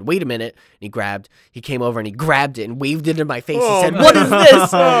peeing, and he said, "Wait a minute." And he came over and he grabbed it and waved it in my face. He said, "What is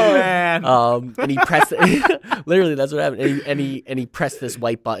this?" Oh, man. And he pressed it. Literally, that's what happened. And he pressed this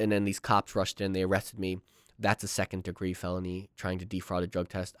white button, and these cops rushed in. They arrested me. That's a 2nd-degree felony, trying to defraud a drug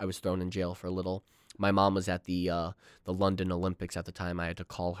test. I was thrown in jail for a little. My mom was at the London Olympics at the time. I had to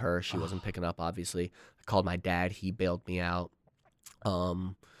call her. She wasn't picking up, obviously. I called my dad. He bailed me out.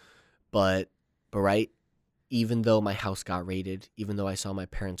 But right, even though my house got raided, even though I saw my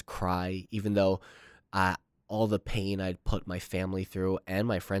parents cry, even though all the pain I'd put my family through and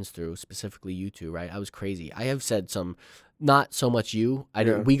my friends through, specifically you two, right? I was crazy. I have said some, not so much you.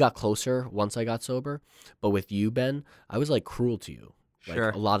 We got closer once I got sober, but with you, Ben, I was like cruel to you. Like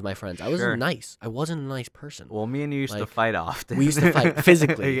Sure. a lot of my friends. I wasn't nice. I wasn't a nice person. Well, me and you used to fight often. We used to fight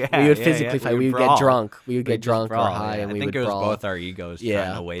physically. We would physically fight. We would get drunk. We would get drunk or high, and we would brawl. I think it was both our egos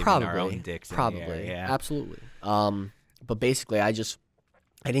trying to wave in our own dicks in the air. Yeah. Absolutely. But basically, I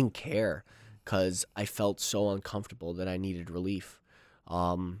didn't care because I felt so uncomfortable that I needed relief.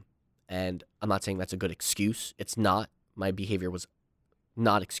 And I'm not saying that's a good excuse. It's not. My behavior was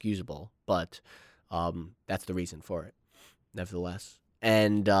not excusable, but that's the reason for it, nevertheless.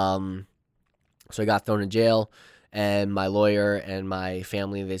 And so I got thrown in jail, and my lawyer and my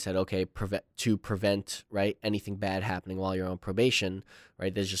family, they said, okay, to prevent right anything bad happening while you're on probation,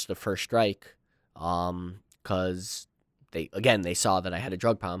 right? There's just the first strike, because they saw that I had a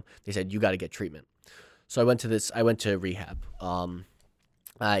drug problem. They said, you got to get treatment. So I went to rehab.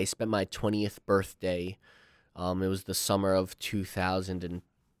 I spent my 20th birthday. It was the summer of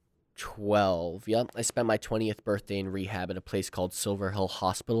 2012. Yep, I spent my 20th birthday in rehab at a place called Silver Hill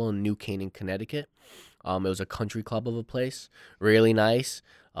Hospital in New Canaan, Connecticut. It was a country club of a place, really nice.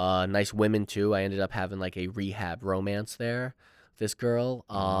 Nice women too. I ended up having like a rehab romance there. This girl,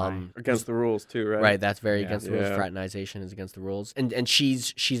 against the rules too, right? Right, that's very against the rules. Fraternization is against the rules. And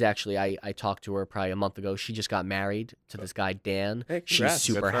she's actually, I talked to her probably a month ago. She just got married to this guy Dan. Hey, she's congrats.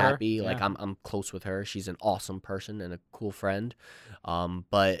 super Good for her. happy. Yeah. Like I'm close with her. She's an awesome person and a cool friend.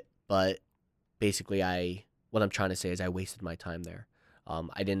 But basically what I'm trying to say is I wasted my time there.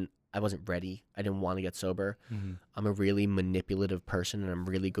 I wasn't ready. I didn't want to get sober. Mm-hmm. I'm a really manipulative person, and I'm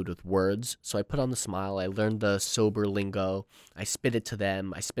really good with words. So I put on the smile. I learned the sober lingo. I spit it to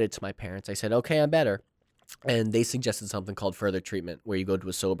them. I spit it to my parents. I said, okay, I'm better. And they suggested something called further treatment, where you go to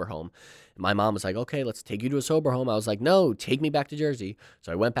a sober home. And my mom was like, okay, let's take you to a sober home. I was like, no, take me back to Jersey.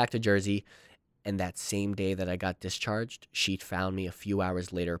 So I went back to Jersey. And that same day that I got discharged, she found me a few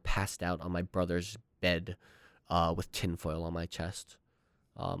hours later passed out on my brother's bed with tinfoil on my chest.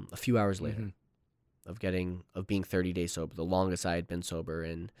 A few hours later of being 30 days sober, the longest I had been sober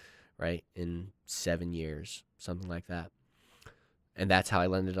in 7 years, something like that. And that's how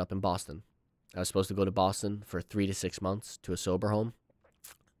I ended up in Boston. I was supposed to go to Boston for 3 to 6 months to a sober home.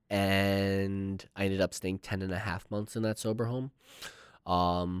 And I ended up staying 10 and a half months in that sober home.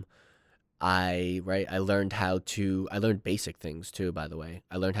 I learned basic things too, by the way.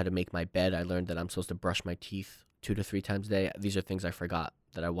 I learned how to make my bed. I learned that I'm supposed to brush my teeth 2 to 3 times a day. These are things I forgot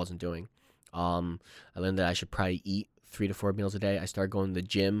that I wasn't doing. I learned that I should probably eat 3 to 4 meals a day. I started going to the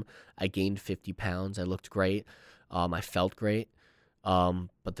gym. I gained 50 pounds. I looked great. I felt great.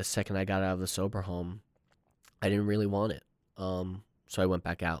 But the second I got out of the sober home, I didn't really want it. So I went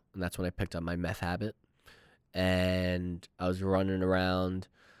back out, and that's when I picked up my meth habit. And I was running around,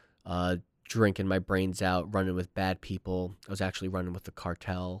 drinking my brains out, running with bad people. I was actually running with the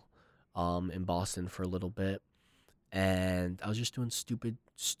cartel in Boston for a little bit. And I was just doing stupid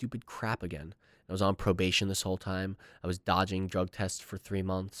crap again. I was on probation this whole time. I was dodging drug tests for 3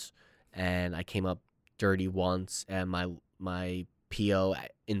 months, and I came up dirty once, and my PO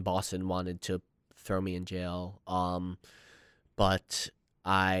in Boston wanted to throw me in jail. But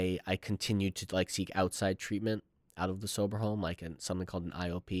I continued to seek outside treatment out of the sober home, something called an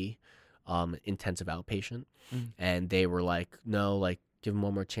IOP, intensive outpatient. And they were like, no, give him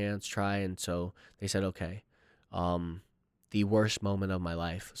one more chance, try. And so they said, okay. The worst moment of my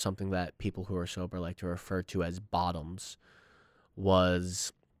life, something that people who are sober like to refer to as bottoms,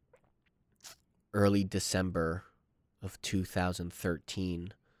 was early December of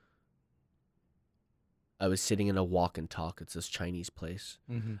 2013. I was sitting in a walk and talk. It's this Chinese place.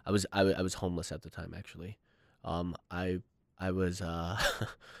 Mm-hmm. I was homeless at the time, actually. I was I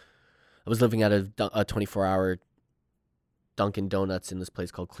was living at a 24-hour Dunkin' Donuts in this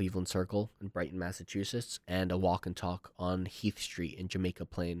place called Cleveland Circle in Brighton, Massachusetts, and a walk and talk on Heath Street in Jamaica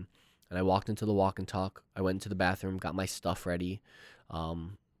Plain. And I walked into the walk and talk. I went into the bathroom, got my stuff ready,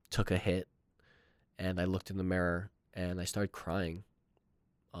 took a hit, and I looked in the mirror and I started crying.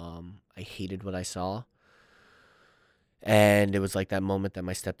 I hated what I saw. And it was like that moment that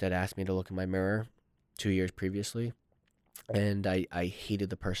my stepdad asked me to look in my mirror 2 years previously. And I hated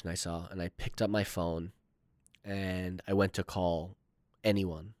the person I saw. And I picked up my phone and I went to call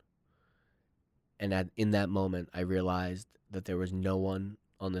anyone. And in that moment, I realized that there was no one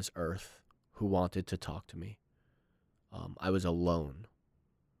on this earth who wanted to talk to me. I was alone.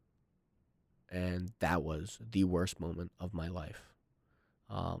 And that was the worst moment of my life.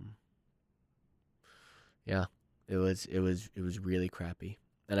 Yeah, it was really crappy.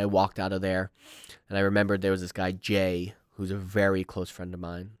 And I walked out of there, and I remembered there was this guy, Jay, who's a very close friend of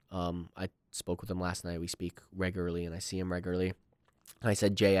mine. I spoke with him last night. We speak regularly, and I see him regularly. And I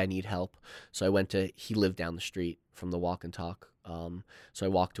said, Jay, I need help. So I went to, he lived down the street from the walk and talk. So I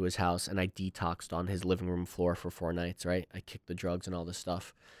walked to his house, and I detoxed on his living room floor for 4 nights, right? I kicked the drugs and all this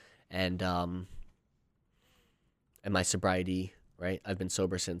stuff. And my sobriety, right? I've been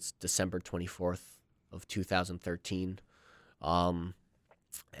sober since December 24th of 2013. And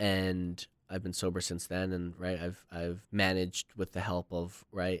I've been sober since then, and right, I've managed with the help of,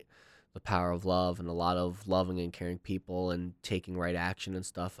 right, the power of love and a lot of loving and caring people and taking right action and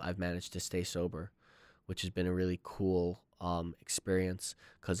stuff. I've managed to stay sober, which has been a really cool experience,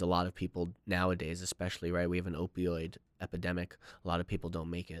 because a lot of people nowadays, especially, right, we have an opioid epidemic. A lot of people don't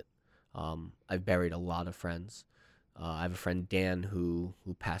make it. I've buried a lot of friends. I have a friend, Dan, who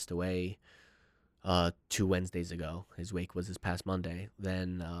passed away 2 Wednesdays ago. His wake was this past Monday.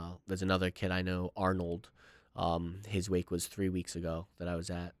 Then there's another kid I know, Arnold. His wake was 3 weeks ago that I was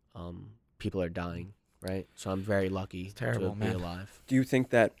at. People are dying, right? So I'm very lucky terrible, to man. be alive. Do you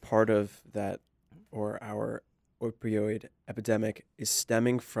think that part of that, or our opioid epidemic, is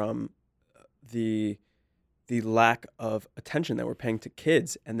stemming from the lack of attention that we're paying to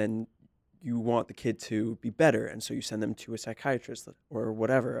kids, and then you want the kid to be better, and so you send them to a psychiatrist or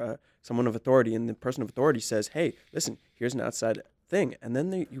whatever, someone of authority, and the person of authority says, hey, listen, here's an outside thing. And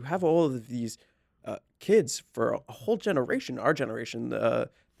then you have all of these kids for a whole generation, our generation, the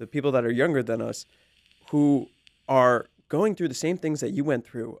people that are younger than us, who are going through the same things that you went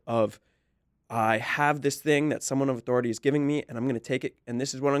through of, I have this thing that someone of authority is giving me, and I'm going to take it, and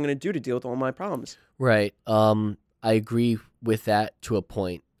this is what I'm going to do to deal with all my problems. Right. I agree with that to a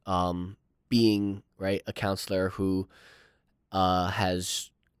point. Being, right, a counselor who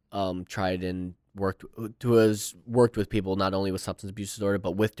has tried and has worked with people not only with substance abuse disorder,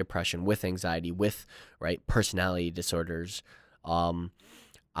 but with depression, with anxiety, with, right, personality disorders.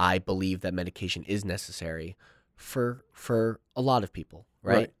 I believe that medication is necessary for a lot of people,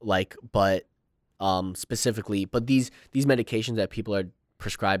 right? Like, but specifically, but these medications that people are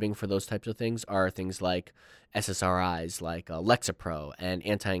prescribing for those types of things are things like SSRIs, like Lexapro, and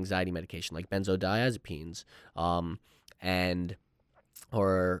anti-anxiety medication like benzodiazepines, and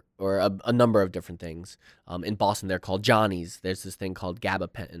or a number of different things. In Boston, they're called Johnnies. There's this thing called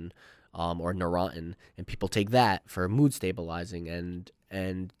gabapentin, or Neurontin, and people take that for mood stabilizing.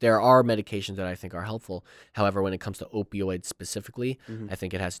 And there are medications that I think are helpful. However, when it comes to opioids specifically, I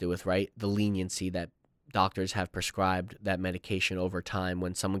think it has to do with, right, the leniency that doctors have prescribed that medication over time.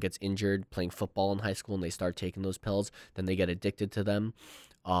 When someone gets injured playing football in high school and they start taking those pills, then they get addicted to them,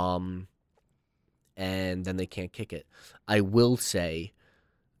 and then they can't kick it. I will say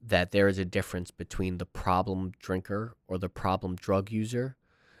that there is a difference between the problem drinker or the problem drug user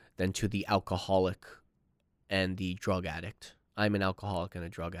than to the alcoholic and the drug addict. I'm an alcoholic and a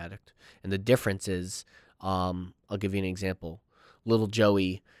drug addict. And the difference is, I'll give you an example. Little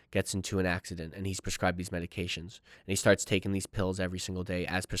Joey gets into an accident and he's prescribed these medications, and he starts taking these pills every single day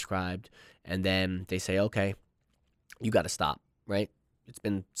as prescribed. And then they say, okay, you got to stop, right? It's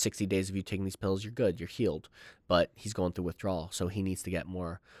been 60 days of you taking these pills. You're good. You're healed. But he's going through withdrawal, so he needs to get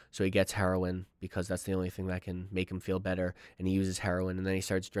more. So he gets heroin because that's the only thing that can make him feel better. And he uses heroin, and then he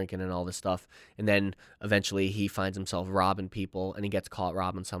starts drinking and all this stuff. And then eventually he finds himself robbing people, and he gets caught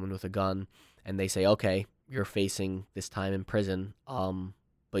robbing someone with a gun. And they say, okay, you're facing this time in prison,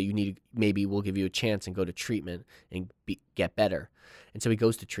 but maybe we'll give you a chance and go to treatment and get better. And so he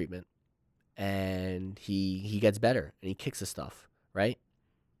goes to treatment, and he gets better, and he kicks the stuff, right?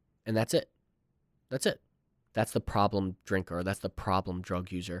 And that's it. That's it. That's the problem drinker. That's the problem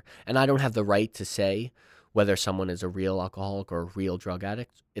drug user. And I don't have the right to say whether someone is a real alcoholic or a real drug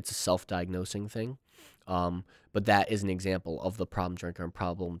addict. It's a self-diagnosing thing. But that is an example of the problem drinker and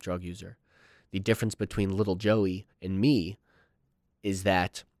problem drug user. The difference between little Joey and me is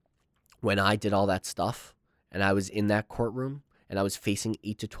that when I did all that stuff and I was in that courtroom and I was facing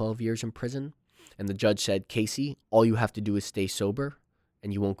 8 to 12 years in prison, and the judge said, Casey, all you have to do is stay sober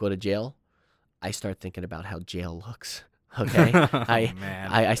and you won't go to jail, I start thinking about how jail looks. Okay?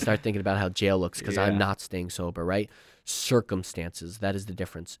 Man. I start thinking about how jail looks because Yeah. I'm not staying sober, right? Circumstances, that is the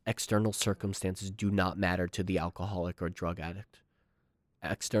difference. External circumstances do not matter to the alcoholic or drug addict.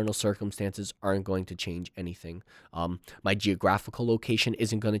 External circumstances aren't going to change anything. My geographical location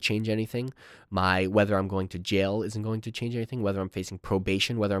isn't going to change anything. Whether I'm going to jail isn't going to change anything. Whether I'm facing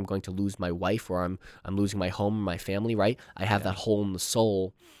probation, whether I'm going to lose my wife or I'm losing my home or my family, right? I have that hole in the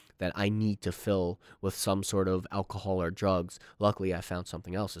soul that I need to fill with some sort of alcohol or drugs. Luckily, I found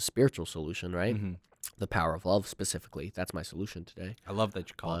something else, a spiritual solution, right? Mhm. The power of love specifically. That's my solution today. I love that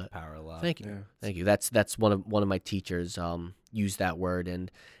you call it the power of love. Thank you. Yeah. Thank you. That's one of my teachers used that word, and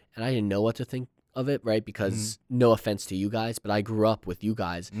I didn't know what to think of it, right? Because no offense to you guys, but I grew up with you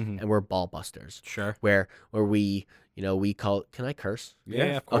guys, and we're ball busters. Sure. Where we we call, can I curse?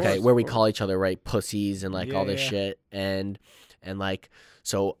 Yeah, of course. Okay, where we call each other, right, pussies and like all this Yeah. shit, and like,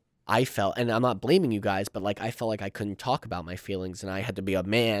 so I felt, and I'm not blaming you guys, but like I felt like I couldn't talk about my feelings, and I had to be a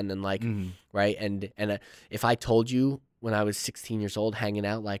man, and like, right, and if I told you when I was 16 years old, hanging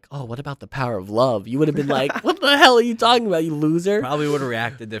out, like, oh, what about the power of love? You would have been like, what the hell are you talking about, you loser? Probably would have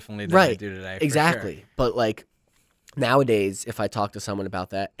reacted differently than I Right. do today. for Exactly. sure. But like nowadays, if I talk to someone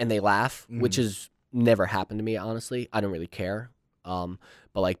about that and they laugh, which has never happened to me, honestly, I don't really care. But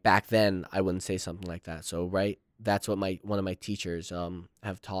like back then, I wouldn't say something like that. So right, that's what one of my teachers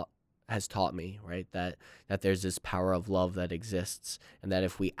has taught me, right? That there's this power of love that exists, and that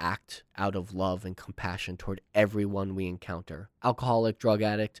if we act out of love and compassion toward everyone we encounter, alcoholic, drug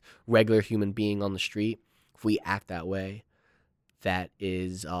addict, regular human being on the street, if we act that way, that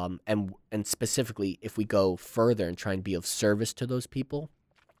is and specifically if we go further and try and be of service to those people,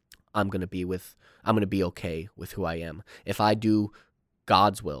 I'm going to be okay with who I am. If I do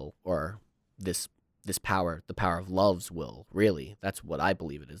God's will, or this power, the power of love's will, really, that's what I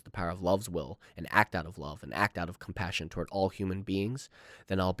believe it is, the power of love's will, and act out of love and act out of compassion toward all human beings,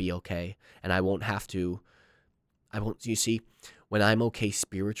 then I'll be okay. And you see, when I'm okay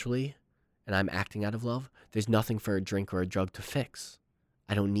spiritually and I'm acting out of love, there's nothing for a drink or a drug to fix.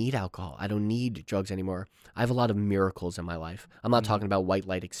 I don't need alcohol. I don't need drugs anymore. I have a lot of miracles in my life. I'm not talking about white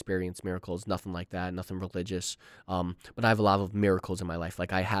light experience miracles, nothing like that, nothing religious. But I have a lot of miracles in my life.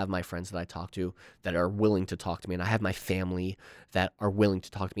 Like I have my friends that I talk to that are willing to talk to me, and I have my family that are willing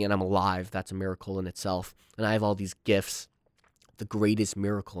to talk to me, and I'm alive. That's a miracle in itself. And I have all these gifts. The greatest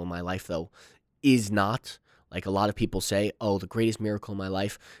miracle in my life, though, is not, like a lot of people say, oh, the greatest miracle in my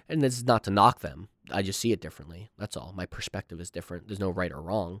life, and this is not to knock them. I just see it differently. That's all. My perspective is different. There's no right or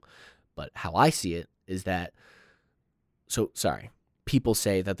wrong. But how I see it is that, people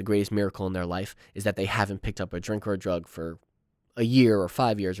say that the greatest miracle in their life is that they haven't picked up a drink or a drug for a year or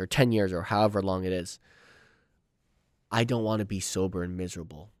 5 years or 10 years or however long it is. I don't want to be sober and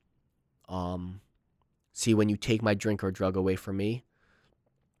miserable. See, when you take my drink or drug away from me,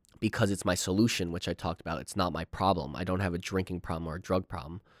 because it's my solution, which I talked about, it's not my problem. I don't have a drinking problem or a drug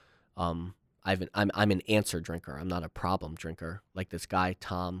problem. I'm an answer drinker. I'm not a problem drinker. Like this guy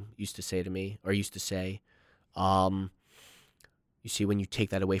Tom used to say to me, or used to say, you see, when you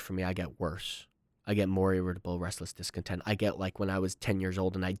take that away from me, I get worse. I get more irritable, restless, discontent. I get like when I was 10 years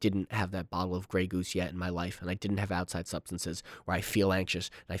old and I didn't have that bottle of Grey Goose yet in my life, and I didn't have outside substances, where I feel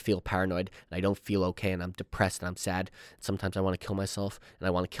anxious and I feel paranoid and I don't feel okay, and I'm depressed and I'm sad. Sometimes I want to kill myself and I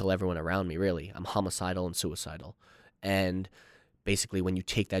want to kill everyone around me, really. I'm homicidal and suicidal. And basically, when you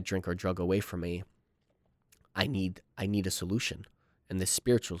take that drink or drug away from me, I need a solution, and this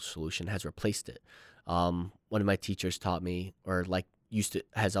spiritual solution has replaced it. One of my teachers taught me, or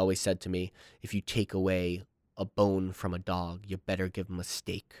has always said to me, if you take away a bone from a dog, you better give him a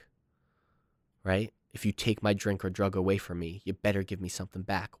steak, right? If you take my drink or drug away from me, you better give me something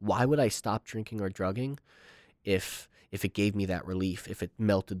back. Why would I stop drinking or drugging if it gave me that relief, if it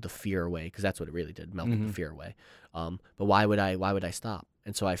melted the fear away? Because that's what it really did, melted the fear away. But why would I stop?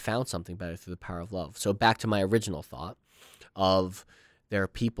 And so I found something better through the power of love. So back to my original thought of, there are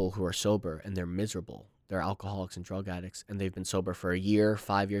people who are sober and they're miserable. They're alcoholics and drug addicts, and they've been sober for a year,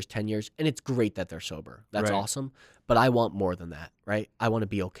 5 years, 10 years, and it's great that they're sober. That's Right. awesome. But I want more than that, right? I want to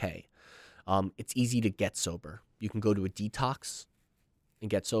be okay. It's easy to get sober. You can go to a detox and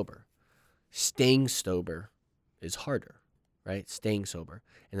get sober. Staying sober is harder, right? Staying sober.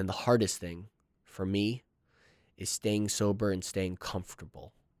 And then the hardest thing for me is staying sober and staying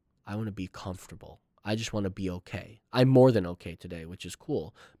comfortable. I want to be comfortable. I just want to be okay. I'm more than okay today, which is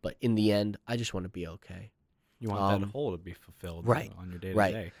cool. But in the end, I just want to be okay. You want that hole to be fulfilled Right, on your day to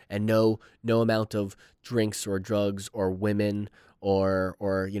right. day. And no amount of drinks or drugs or women or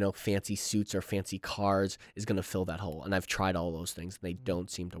fancy suits or fancy cars is going to fill that hole. And I've tried all those things and they don't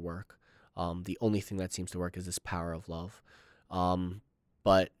seem to work. The only thing that seems to work is this power of love.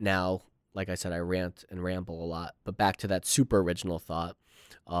 But now, like I said, I rant and ramble a lot. But back to that super original thought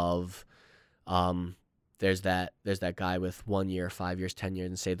of there's that guy with 1 year, 5 years, 10 years,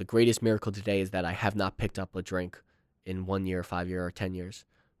 and say the greatest miracle today is that I have not picked up a drink in 1 year, 5 year, or 10 years.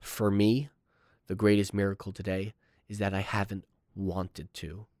 For me, the greatest miracle today is that I haven't wanted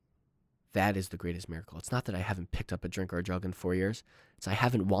to. That is the greatest miracle. It's not that I haven't picked up a drink or a drug in 4 years. It's I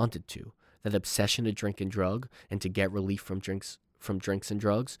haven't wanted to. That obsession to drink and drug and to get relief from drinks and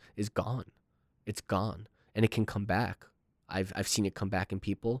drugs is gone. It's gone. And it can come back. I've seen it come back in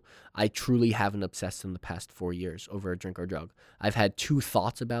people. I truly haven't obsessed in the past 4 years over a drink or drug. I've had 2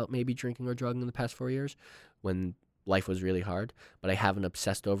 thoughts about maybe drinking or drugging in the past 4 years when life was really hard, but I haven't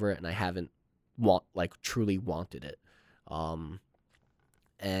obsessed over it and I haven't truly wanted it. And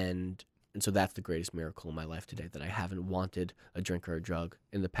so that's the greatest miracle in my life today, that I haven't wanted a drink or a drug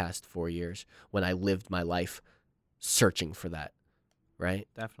in the past 4 years when I lived my life searching for that. Right?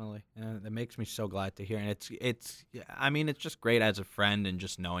 Definitely. And it makes me so glad to hear. And it's just great as a friend, and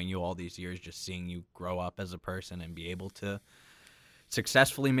just knowing you all these years, just seeing you grow up as a person and be able to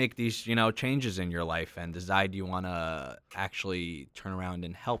successfully make these, changes in your life and decide you want to actually turn around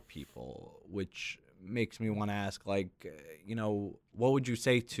and help people, which makes me want to ask, what would you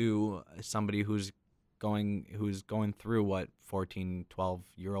say to somebody who's going through what 14,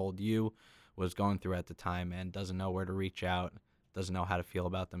 12-year-old you was going through at the time and doesn't know where to reach out, doesn't know how to feel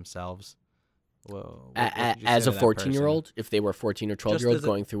about themselves? Well, as a 14-year-old, if they were 14 or 12-year-old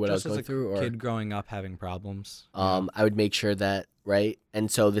going through what I was going through, or kid growing up having problems, I would make sure that, right?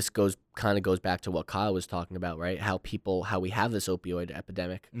 And so this goes back to what Kyle was talking about, right? How we have this opioid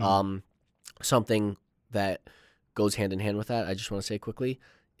epidemic. Something that goes hand in hand with that, I just want to say quickly,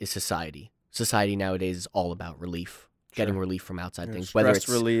 is society. Society nowadays is all about relief, getting relief from outside things, whether it's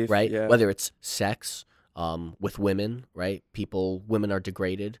relief, right, yeah. whether it's sex. With women, right? Women are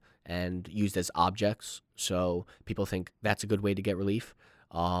degraded and used as objects. So people think that's a good way to get relief.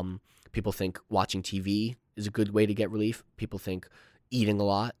 People think watching TV is a good way to get relief. People think eating a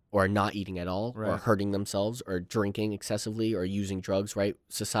lot or not eating at all, or hurting themselves, or drinking excessively, or using drugs, right?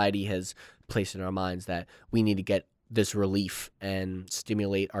 Society has placed in our minds that we need to get this relief and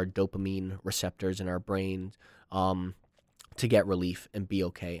stimulate our dopamine receptors in our brain to get relief and be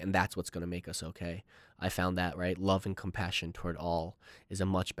okay. And that's what's going to make us okay. I found that, right? Love and compassion toward all is a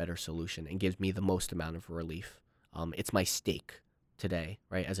much better solution and gives me the most amount of relief. It's my steak today,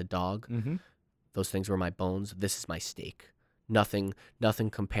 right? As a dog, those things were my bones. This is my steak. Nothing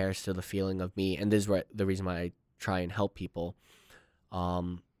compares to the feeling of me. And this is the reason why I try and help people.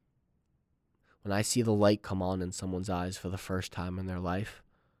 When I see the light come on in someone's eyes for the first time in their life,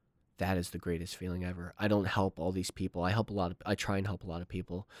 that is the greatest feeling ever. I don't help all these people. I try and help a lot of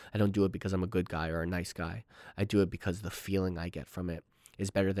people. I don't do it because I'm a good guy or a nice guy. I do it because the feeling I get from it is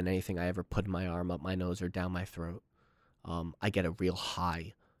better than anything I ever put in my arm, up my nose, or down my throat. I get a real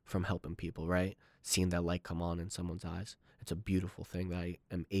high from helping people, right? Seeing that light come on in someone's eyes. It's a beautiful thing that I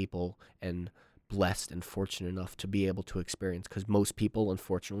am able and blessed and fortunate enough to be able to experience, because most people,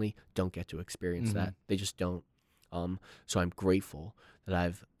 unfortunately, don't get to experience that. They just don't. So I'm grateful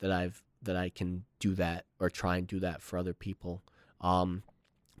that I can do that, or try and do that for other people.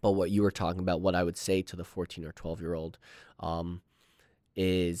 But what you were talking about, what I would say to the 14 or 12-year-old,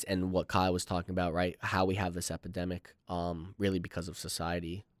 is, and what Kyle was talking about, right? How we have this epidemic, really because of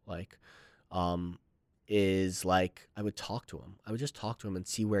society, is like, I would talk to him. I would just talk to him and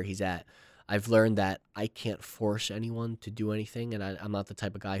see where he's at. I've learned that I can't force anyone to do anything, and I'm not the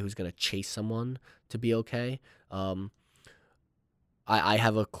type of guy who's going to chase someone to be okay. I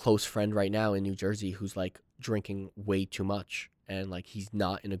have a close friend right now in New Jersey who's drinking way too much, and he's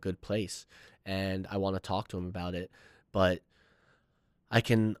not in a good place, and I want to talk to him about it, but I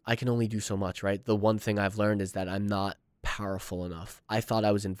can only do so much, right? The one thing I've learned is that I'm not powerful enough. I thought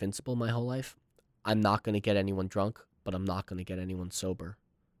I was invincible my whole life. I'm not going to get anyone drunk, but I'm not going to get anyone sober.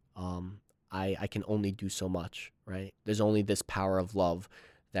 I can only do so much, right? There's only this power of love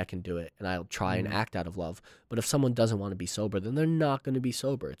that can do it, and I'll try and act out of love. But if someone doesn't want to be sober, then they're not going to be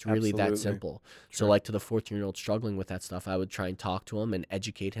sober. It's really that simple. Sure. So to the 14-year-old struggling with that stuff, I would try and talk to him and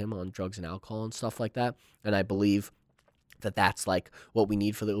educate him on drugs and alcohol and stuff like that. And I believe that that's what we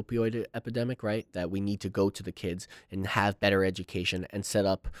need for the opioid epidemic, right? That we need to go to the kids and have better education and set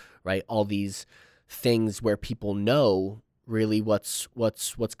up, right, all these things where people know really what's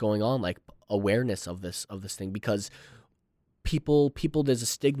going on, awareness of this thing, because people there's a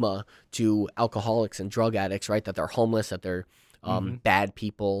stigma to alcoholics and drug addicts, right? That they're homeless, that they're bad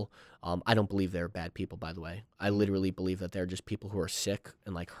people. I don't believe they're bad people, by the way. I literally believe that they're just people who are sick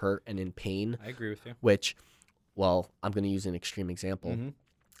and like hurt and in pain. I agree with you. Which, well, I'm going to use an extreme example. Mm-hmm.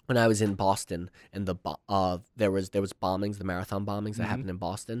 When I was in Boston and there was bombings, the marathon bombings that happened in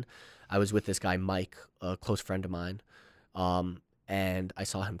Boston, I was with this guy Mike, a close friend of mine, and I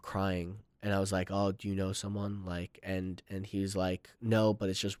saw him crying, and I was like, "Oh, do you know someone?" Like, and he was like, "No, but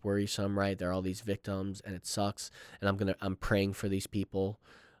it's just worrisome, right? There are all these victims, and it sucks, and I'm praying for these people."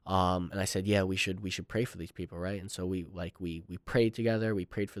 And I said, "Yeah, we should pray for these people, right?" And so we prayed together. We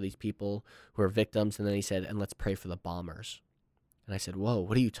prayed for these people who are victims, and then he said, "And let's pray for the bombers." And I said, "Whoa,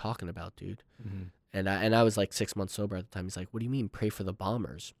 what are you talking about, dude?" Mm-hmm. And I was like 6 months sober at the time. He's like, "What do you mean pray for the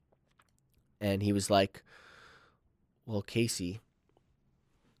bombers?" And he was like, "Well, Casey,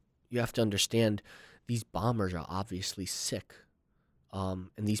 you have to understand, these bombers are obviously sick. And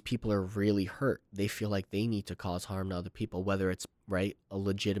these people are really hurt. They feel like they need to cause harm to other people, whether it's, right, a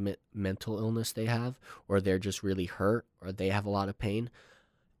legitimate mental illness they have, or they're just really hurt, or they have a lot of pain.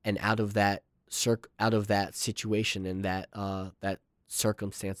 And out of that situation and that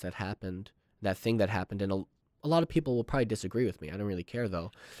circumstance that happened, that thing that happened, and a lot of people will probably disagree with me. I don't really care,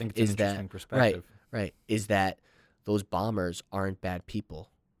 though. I think it's an interesting perspective. Right, is that those bombers aren't bad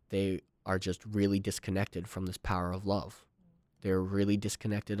people. They are just really disconnected from this power of love. They're really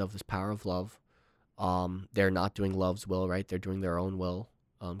disconnected of this power of love. They're not doing love's will, right? They're doing their own will,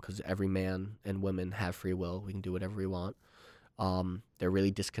 because every man and woman have free will. We can do whatever we want. They're really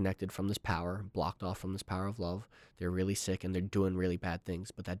disconnected from this power, blocked off from this power of love. They're really sick, and they're doing really bad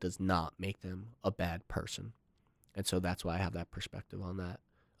things, but that does not make them a bad person. And so that's why I have that perspective on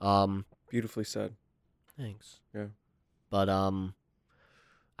that. Beautifully said. Thanks. Yeah. But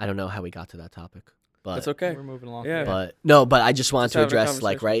I don't know how we got to that topic. But That's okay. We're moving along. Yeah. But I just wanted Just to having a address,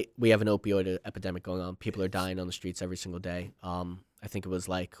 like, conversation. right, we have an opioid epidemic going on. People are dying on the streets every single day. I think it was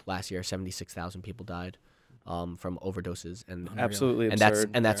like last year 76,000 people died from overdoses, and Absolutely and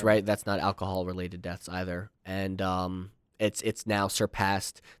absurd. that's right. That's not alcohol related deaths either. And it's now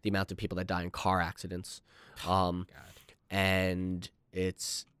surpassed the amount of people that die in car accidents. And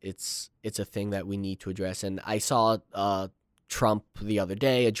it's a thing that we need to address. And I saw Trump the other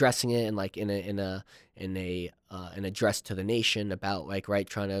day addressing it, and like in an address to the nation about, like, right,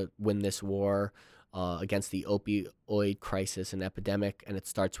 trying to win this war against the opioid crisis and epidemic. And it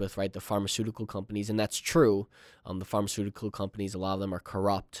starts with, right, the pharmaceutical companies, and that's true. The pharmaceutical companies, a lot of them are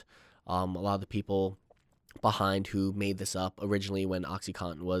corrupt. A lot of the people behind who made this up originally, when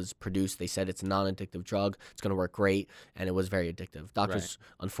OxyContin was produced, they said it's a non-addictive drug, it's going to work great, and it was very addictive. Doctors,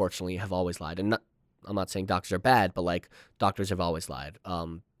 unfortunately, have always lied. And I'm not saying doctors are bad, but like, doctors have always lied.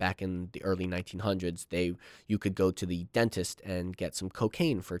 Back in the early 1900s, you could go to the dentist and get some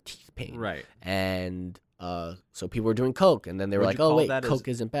cocaine for teeth pain. Right. And so people were doing coke, and then they were Would like, you "Oh call wait, that coke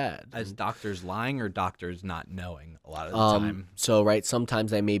isn't bad." As doctors lying or doctors not knowing a lot of the time? So right,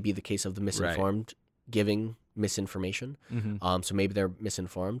 sometimes that may be the case of the misinformed giving misinformation. Mm-hmm. So maybe they're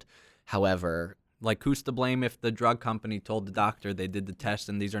misinformed. However, Like, who's to blame if the drug company told the doctor they did the test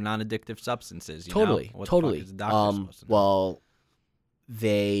and these are non-addictive substances? You totally, know? What totally. The fuck is the doctor supposed to know? Well,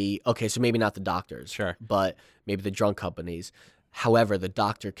 so maybe not the doctors, Sure. but maybe the drug companies. However, the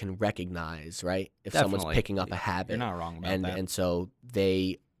doctor can recognize, right, if someone's Definitely. picking up a habit. You're not wrong about and that. and so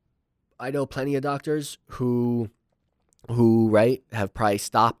I know plenty of doctors who right, have probably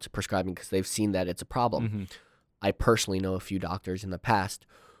stopped prescribing because they've seen that it's a problem. Mm-hmm. I personally know a few doctors in the past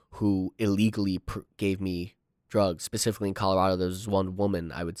who illegally gave me drugs. Specifically in Colorado, there was one woman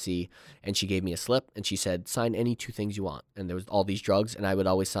I would see, and she gave me a slip, and she said, "Sign any 2 things you want." And there was all these drugs, and I would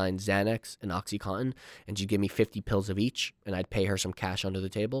always sign Xanax and OxyContin, and she'd give me 50 pills of each, and I'd pay her some cash under the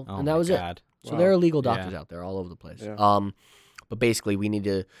table, Oh and that my was it. God. So Wow. there are illegal doctors Yeah. out there all over the place. Yeah. But basically, we need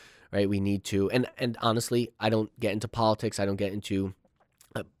to, and honestly, I don't get into politics. I don't get into,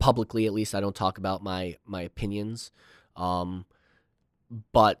 publicly at least, I don't talk about my opinions.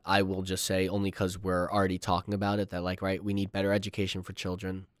 But I will just say, only because we're already talking about it, that, like, right, we need better education for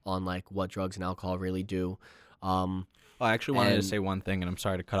children on, like, what drugs and alcohol really do. Well, I actually wanted to and- say one thing, and I'm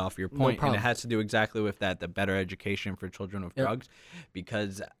sorry to cut off your No point, and problem. it has to do exactly with that, the better education for children with Yep. drugs,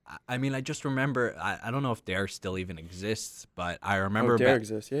 because, I mean, I just remember, I don't know if DARE still even exists, but I remember DARE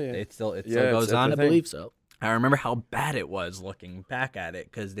exists. Yeah, yeah. it still Yeah, goes it's on. I thing. believe so. I remember how bad it was looking back at it,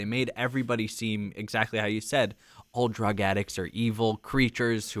 because they made everybody seem exactly how you said. All drug addicts are evil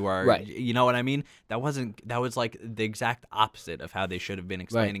creatures who are, Right. you know what I mean? That was like the exact opposite of how they should have been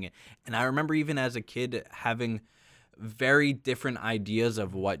explaining it. And I remember even as a kid having very different ideas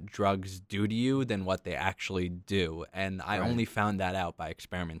of what drugs do to you than what they actually do. And I only found that out by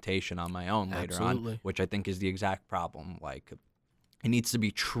experimentation on my own later Absolutely. on, which I think is the exact problem. Like, it needs to be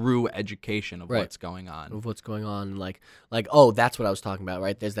true education of what's going on. Of what's going on, like oh, that's what I was talking about,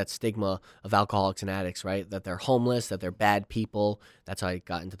 right? There's that stigma of alcoholics and addicts, right? That they're homeless, that they're bad people. That's how I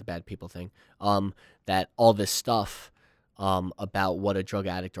got into the bad people thing. That all this stuff about what a drug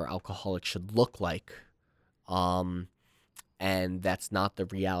addict or alcoholic should look like, and that's not the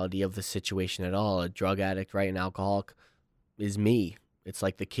reality of the situation at all. A drug addict, right, an alcoholic, is me. It's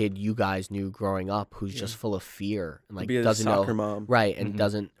like the kid you guys knew growing up who's just full of fear and like Be a doesn't soccer know mom. right and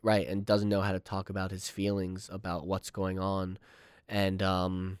doesn't know how to talk about his feelings about what's going on. And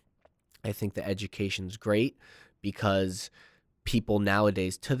I think the education's great because people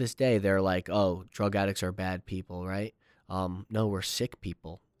nowadays to this day they're like, oh, drug addicts are bad people, right? No, we're sick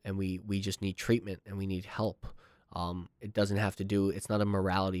people and we just need treatment and we need help. It doesn't have to do, it's not a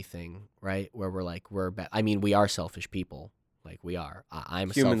morality thing, right? Where we're like, I mean, we are selfish people. Like we are.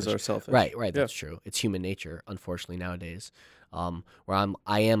 I'm Humans selfish. are selfish. Right, Yeah. that's true. It's human nature, unfortunately, nowadays. Where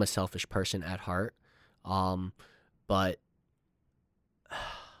I am a selfish person at heart. But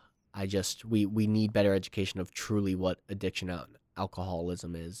we need better education of truly what addiction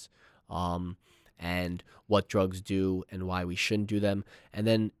alcoholism is, and what drugs do and why we shouldn't do them. And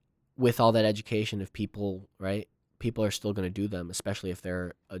then with all that education, if people are still going to do them, especially if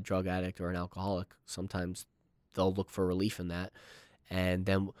they're a drug addict or an alcoholic. Sometimes they'll look for relief in that, and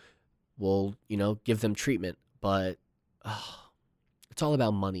then we'll give them treatment. But it's all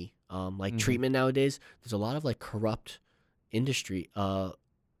about money. Treatment nowadays, there's a lot of like corrupt industry.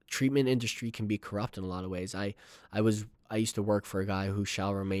 Treatment industry can be corrupt in a lot of ways. I used to work for a guy who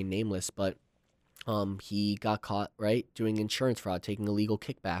shall remain nameless, but he got caught doing insurance fraud, taking illegal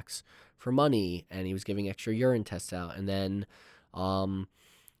kickbacks for money, and he was giving extra urine tests out, and then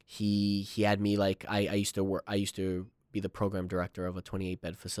he had me I used to be the program director of a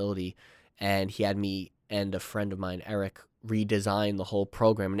 28-bed facility, and he had me and a friend of mine, Eric, redesign the whole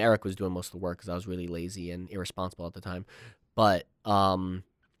program. And Eric was doing most of the work because I was really lazy and irresponsible at the time. But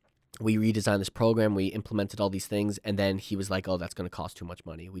we redesigned this program, we implemented all these things, and then he was like, oh, that's going to cost too much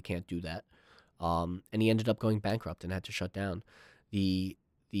money. We can't do that. And he ended up going bankrupt and had to shut down. The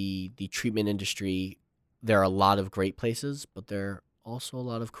treatment industry, there are a lot of great places, but there are also a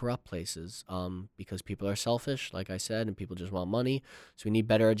lot of corrupt places, because people are selfish, like I said, and people just want money. So we need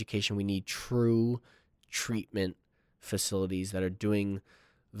better education. We need true treatment facilities that are doing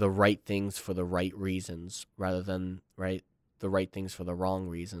the right things for the right reasons rather than the right things for the wrong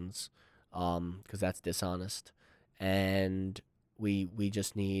reasons, because that's dishonest. And we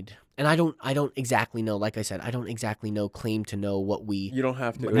just need, and I don't exactly know, like I said, I don't exactly claim to know what we You don't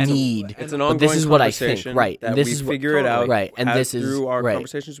have to. need. It's an but ongoing this is what I think, conversation right? That And this we is figure it out, right? And this is through our right.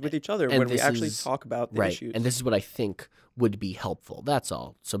 conversations with each other And when we this actually is- talk about the issues. And this is what I think would be helpful. That's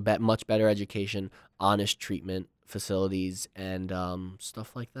all. So much better education, honest treatment facilities, and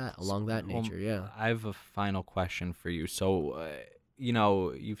stuff like that along that nature. Yeah. I have a final question for you. So,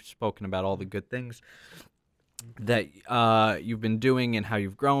 you've spoken about all the good things that you've been doing and how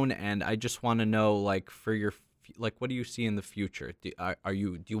you've grown, and I just want to know, for your, what do you see in the future? Do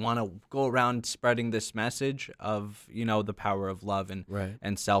you want to go around spreading this message of the power of love and Right.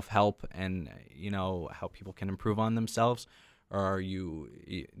 and self-help, and how people can improve on themselves, or do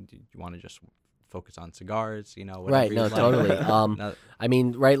you want to just focus on cigars? Whatever Right. you No, like? totally. No- I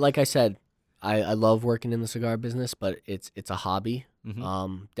mean, right. Like I said, I love working in the cigar business, but it's a hobby.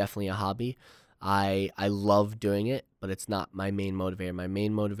 Mhm. Definitely a hobby. I love doing it, but it's not my main motivator. My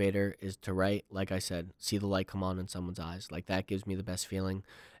main motivator is to like I said, see the light come on in someone's eyes. Like that gives me the best feeling,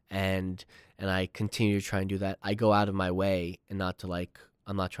 and I continue to try and do that. I go out of my way, and not to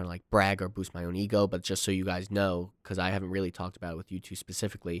I'm not trying to brag or boost my own ego, but just so you guys know, because I haven't really talked about it with you two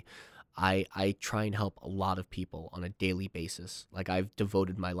specifically. I try and help a lot of people on a daily basis. I've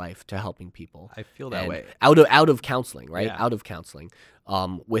devoted my life to helping people. I feel that And way. out of counseling, right? Yeah. Out of counseling.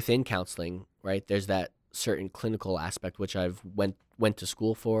 Within counseling, right? There's that certain clinical aspect which I've went to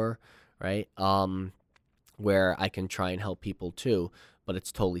school for, right? Where I can try and help people too, but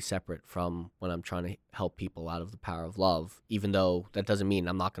it's totally separate from when I'm trying to help people out of the power of love. Even though that doesn't mean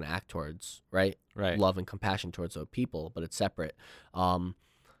I'm not going to act towards right love and compassion towards those people, but it's separate.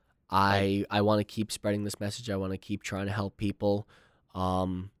 I want to keep spreading this message. I want to keep trying to help people,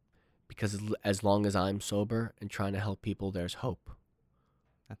 because as long as I'm sober and trying to help people, there's hope.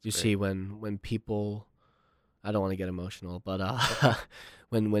 That's You great. see, when people, I don't want to get emotional, but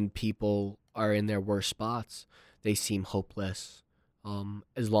when people are in their worst spots, they seem hopeless.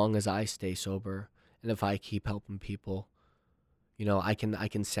 As long as I stay sober And if I keep helping people, you know, I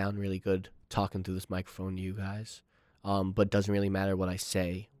can sound really good talking through this microphone to you guys. But it doesn't really matter what I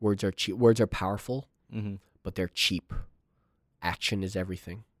say. Words are cheap. Words are powerful, but they're cheap. Action is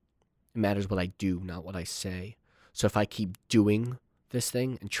everything. It matters what I do, not what I say. So if I keep doing this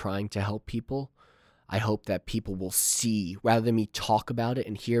thing and trying to help people, I hope that people will see, rather than me talk about it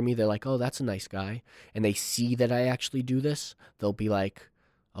and hear me, they're like, oh, that's a nice guy. And they see that I actually do this. They'll be like,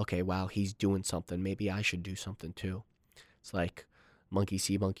 okay, wow, he's doing something. Maybe I should do something too. It's like monkey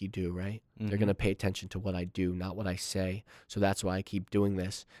see, monkey do, right? They're going to pay attention to what I do, not what I say. So that's why I keep doing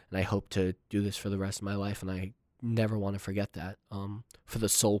this. And I hope to do this for the rest of my life. And I never want to forget that, for the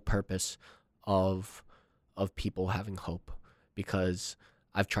sole purpose of people having hope. Because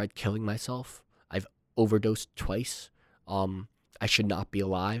I've tried killing myself. I've overdosed twice. I should not be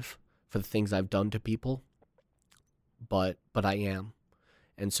alive for the things I've done to people, but I am.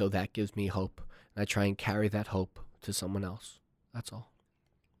 And so that gives me hope. And I try and carry that hope to someone else. That's all.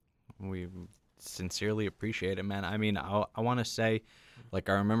 We sincerely appreciate it, man. I mean, I want to say, like,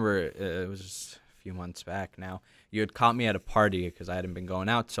 I remember it was a few months back now. You had caught me at a party because I hadn't been going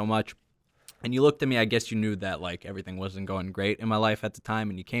out so much. And you looked at me, I guess you knew that, like, everything wasn't going great in my life at the time.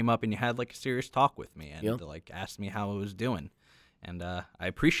 And you came up and you had, like, a serious talk with me and, like, asked me how I was doing. And I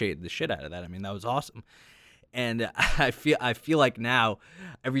appreciated the shit out of that. I mean, that was awesome. And I feel like now,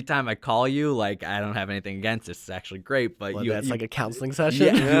 every time I call you, like, I don't have anything against this. It's actually great, but that's like a counseling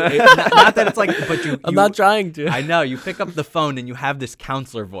session? Yeah. Not that it's like, but I'm not trying to. I know. You pick up the phone and you have this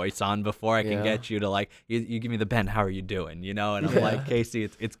counselor voice on before I can get you to, like, you give me the Ben, how are you doing? You know? And I'm like, Casey,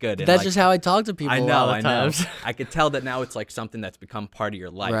 it's good. And that's like, just how I talk to people I know, a lot of times. I could tell that now it's like something that's become part of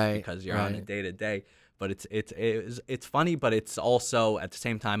your life because you're on a day-to-day. But it's funny, but it's also at the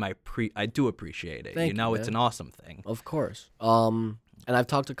same time I do appreciate it. Thank you, it's an awesome thing. Of course. And I've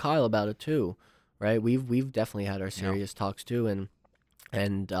talked to Kyle about it too, right? We've definitely had our serious talks too,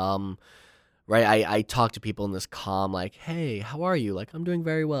 and right. I talk to people in this calm, like, hey, how are you? Like, I'm doing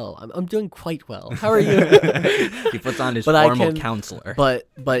very well. I'm doing quite well. How are you? He puts on his formal counselor. But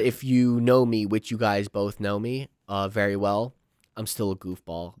if you know me, which you guys both know me very well, I'm still a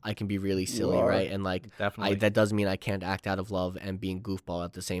goofball. I can be really silly, right? And like, definitely. That doesn't mean I can't act out of love and being goofball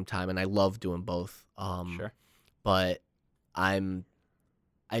at the same time. And I love doing both. Sure. But I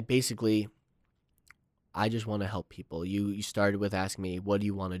just want to help people. You started with asking me, what do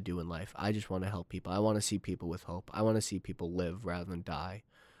you want to do in life? I just want to help people. I want to see people with hope. I want to see people live rather than die.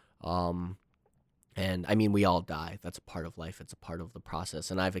 And I mean, we all die. That's a part of life. It's a part of the process.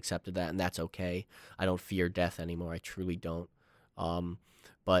 And I've accepted that, and that's okay. I don't fear death anymore. I truly don't.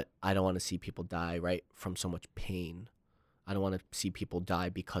 But I don't want to see people die, right, from so much pain. I don't want to see people die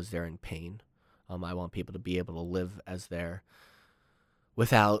because they're in pain. I want people to be able to live as they're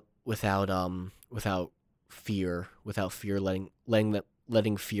without fear,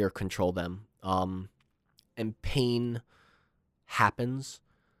 letting fear control them. And pain happens,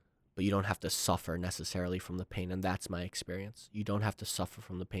 but you don't have to suffer necessarily from the pain, and that's my experience. You don't have to suffer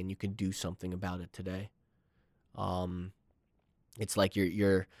from the pain. You can do something about it today. It's like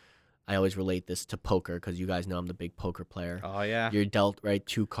I always relate this to poker because you guys know I'm the big poker player. Oh, yeah. You're dealt, right,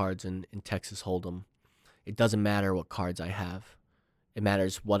 2 cards in Texas Hold'em. It doesn't matter what cards I have. It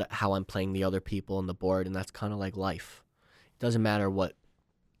matters how I'm playing the other people on the board, and that's kind of like life. It doesn't matter what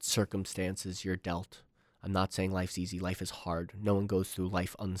circumstances you're dealt. I'm not saying life's easy. Life is hard. No one goes through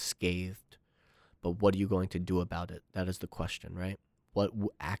life unscathed. But what are you going to do about it? That is the question, right? What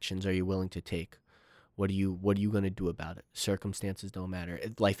actions are you willing to take? What are you going to do about it? Circumstances don't matter.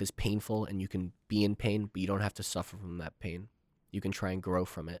 Life is painful, and you can be in pain, but you don't have to suffer from that pain. You can try and grow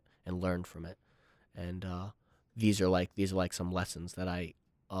from it and learn from it. And these are like some lessons that I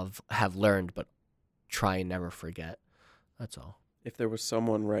have learned, but try and never forget. That's all. If there was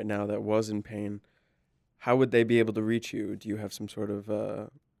someone right now that was in pain, how would they be able to reach you? Do you have some sort of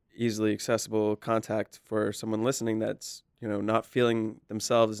easily accessible contact for someone listening that's, not feeling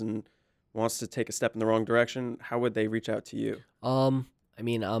themselves and wants to take a step in the wrong direction? How would they reach out to you? I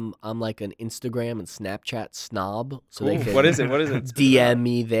mean, I'm like an Instagram and Snapchat snob, so cool. they could What is it? DM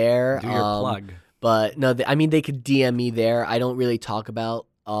me there. Do your plug. But no, they could DM me there. I don't really talk about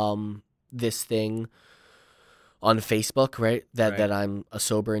this thing on Facebook, right? That I'm a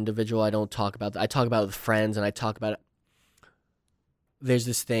sober individual. I don't talk about that. I talk about it with friends, and I talk about it. There's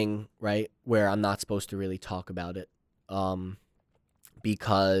this thing, right, where I'm not supposed to really talk about it,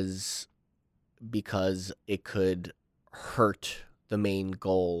 because it could hurt the main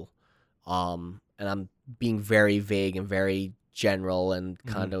goal, and I'm being very vague and very general and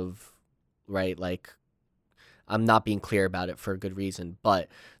kind of, right, like, I'm not being clear about it for a good reason, but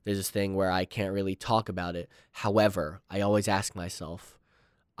there's this thing where I can't really talk about it. However, I always ask myself,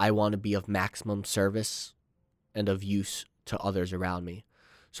 I want to be of maximum service and of use to others around me.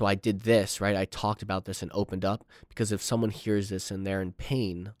 So I did this, right? I talked about this and opened up, because if someone hears this and they're in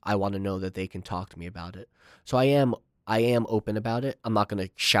pain, I want to know that they can talk to me about it. So I am open about it. I'm not going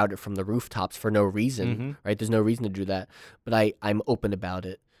to shout it from the rooftops for no reason, right? There's no reason to do that. But I'm open about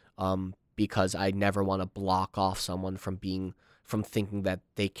it because I never want to block off someone from thinking that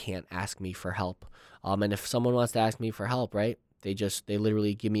they can't ask me for help. And if someone wants to ask me for help, right? They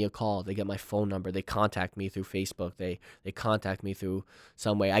literally give me a call. They get my phone number. They contact me through Facebook. They contact me through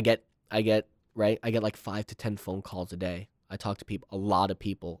some way. I get like 5 to 10 phone calls a day. I talk to a lot of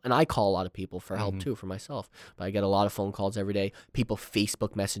people, and I call a lot of people for help too, for myself. But I get a lot of phone calls every day. People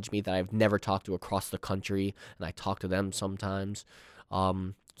Facebook message me that I've never talked to across the country, and I talk to them sometimes.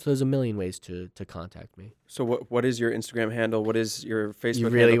 So there's a million ways to contact me. So what is your Instagram handle? What is your Facebook You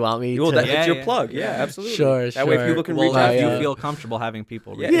really handle? want me Well, to? that's your plug. Yeah, absolutely. Sure, That way sure. people can Well, reach out if to you you. feel comfortable having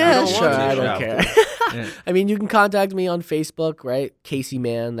people reach Yeah, out. you don't sure. want to I shout don't out. care. Yeah. I mean, you can contact me on Facebook, right? Casey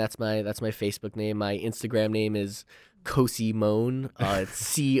Man. That's my Facebook name. My Instagram name is Cosey Moan.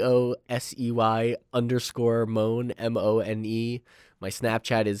 It's COSEY_Moan MONE. My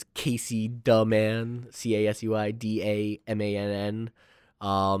Snapchat is Casey Daman, CASEYDAMANN.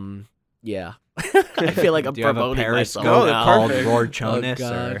 Yeah. I feel like I'm Do you have a promoting Periscope myself Oh, now. called perfect. Roar Oh, Chonis?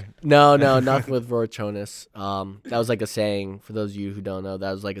 God. Or? No, nothing with Roar Chonis. That was like a saying, for those of you who don't know,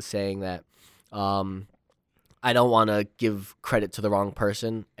 that was like a saying that I don't want to give credit to the wrong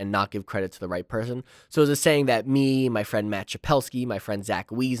person and not give credit to the right person. So it was a saying that me, my friend Matt Chapelsky, my friend Zach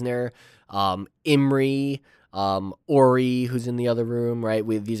Wiesner, Imri, Ori, who's in the other room, right?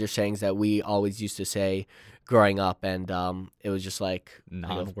 These are sayings that we always used to say growing up, and it was just like a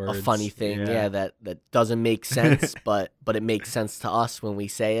Non-words. funny thing, Yeah. that doesn't make sense, but it makes sense to us when we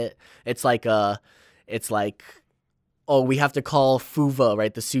say it. It's like oh, we have to call Fuva,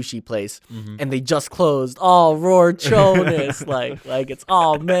 right, the sushi place, and they just closed. Oh, Roar Chonis, like it's,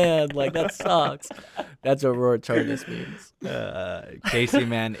 oh man, like that sucks. That's what Roar Chonis means. Casey,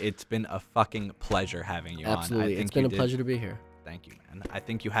 man, it's been a fucking pleasure having you on. Absolutely, I think it's been you a did- pleasure to be here. Thank you, man. I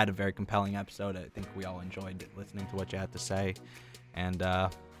think you had a very compelling episode. I think we all enjoyed listening to what you had to say. And I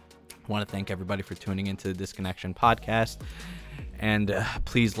want to thank everybody for tuning into the Disconnection podcast. And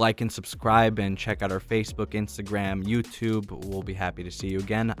please like and subscribe and check out our Facebook, Instagram, YouTube. We'll be happy to see you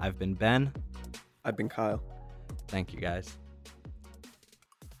again. I've been Ben. I've been Kyle. Thank you, guys.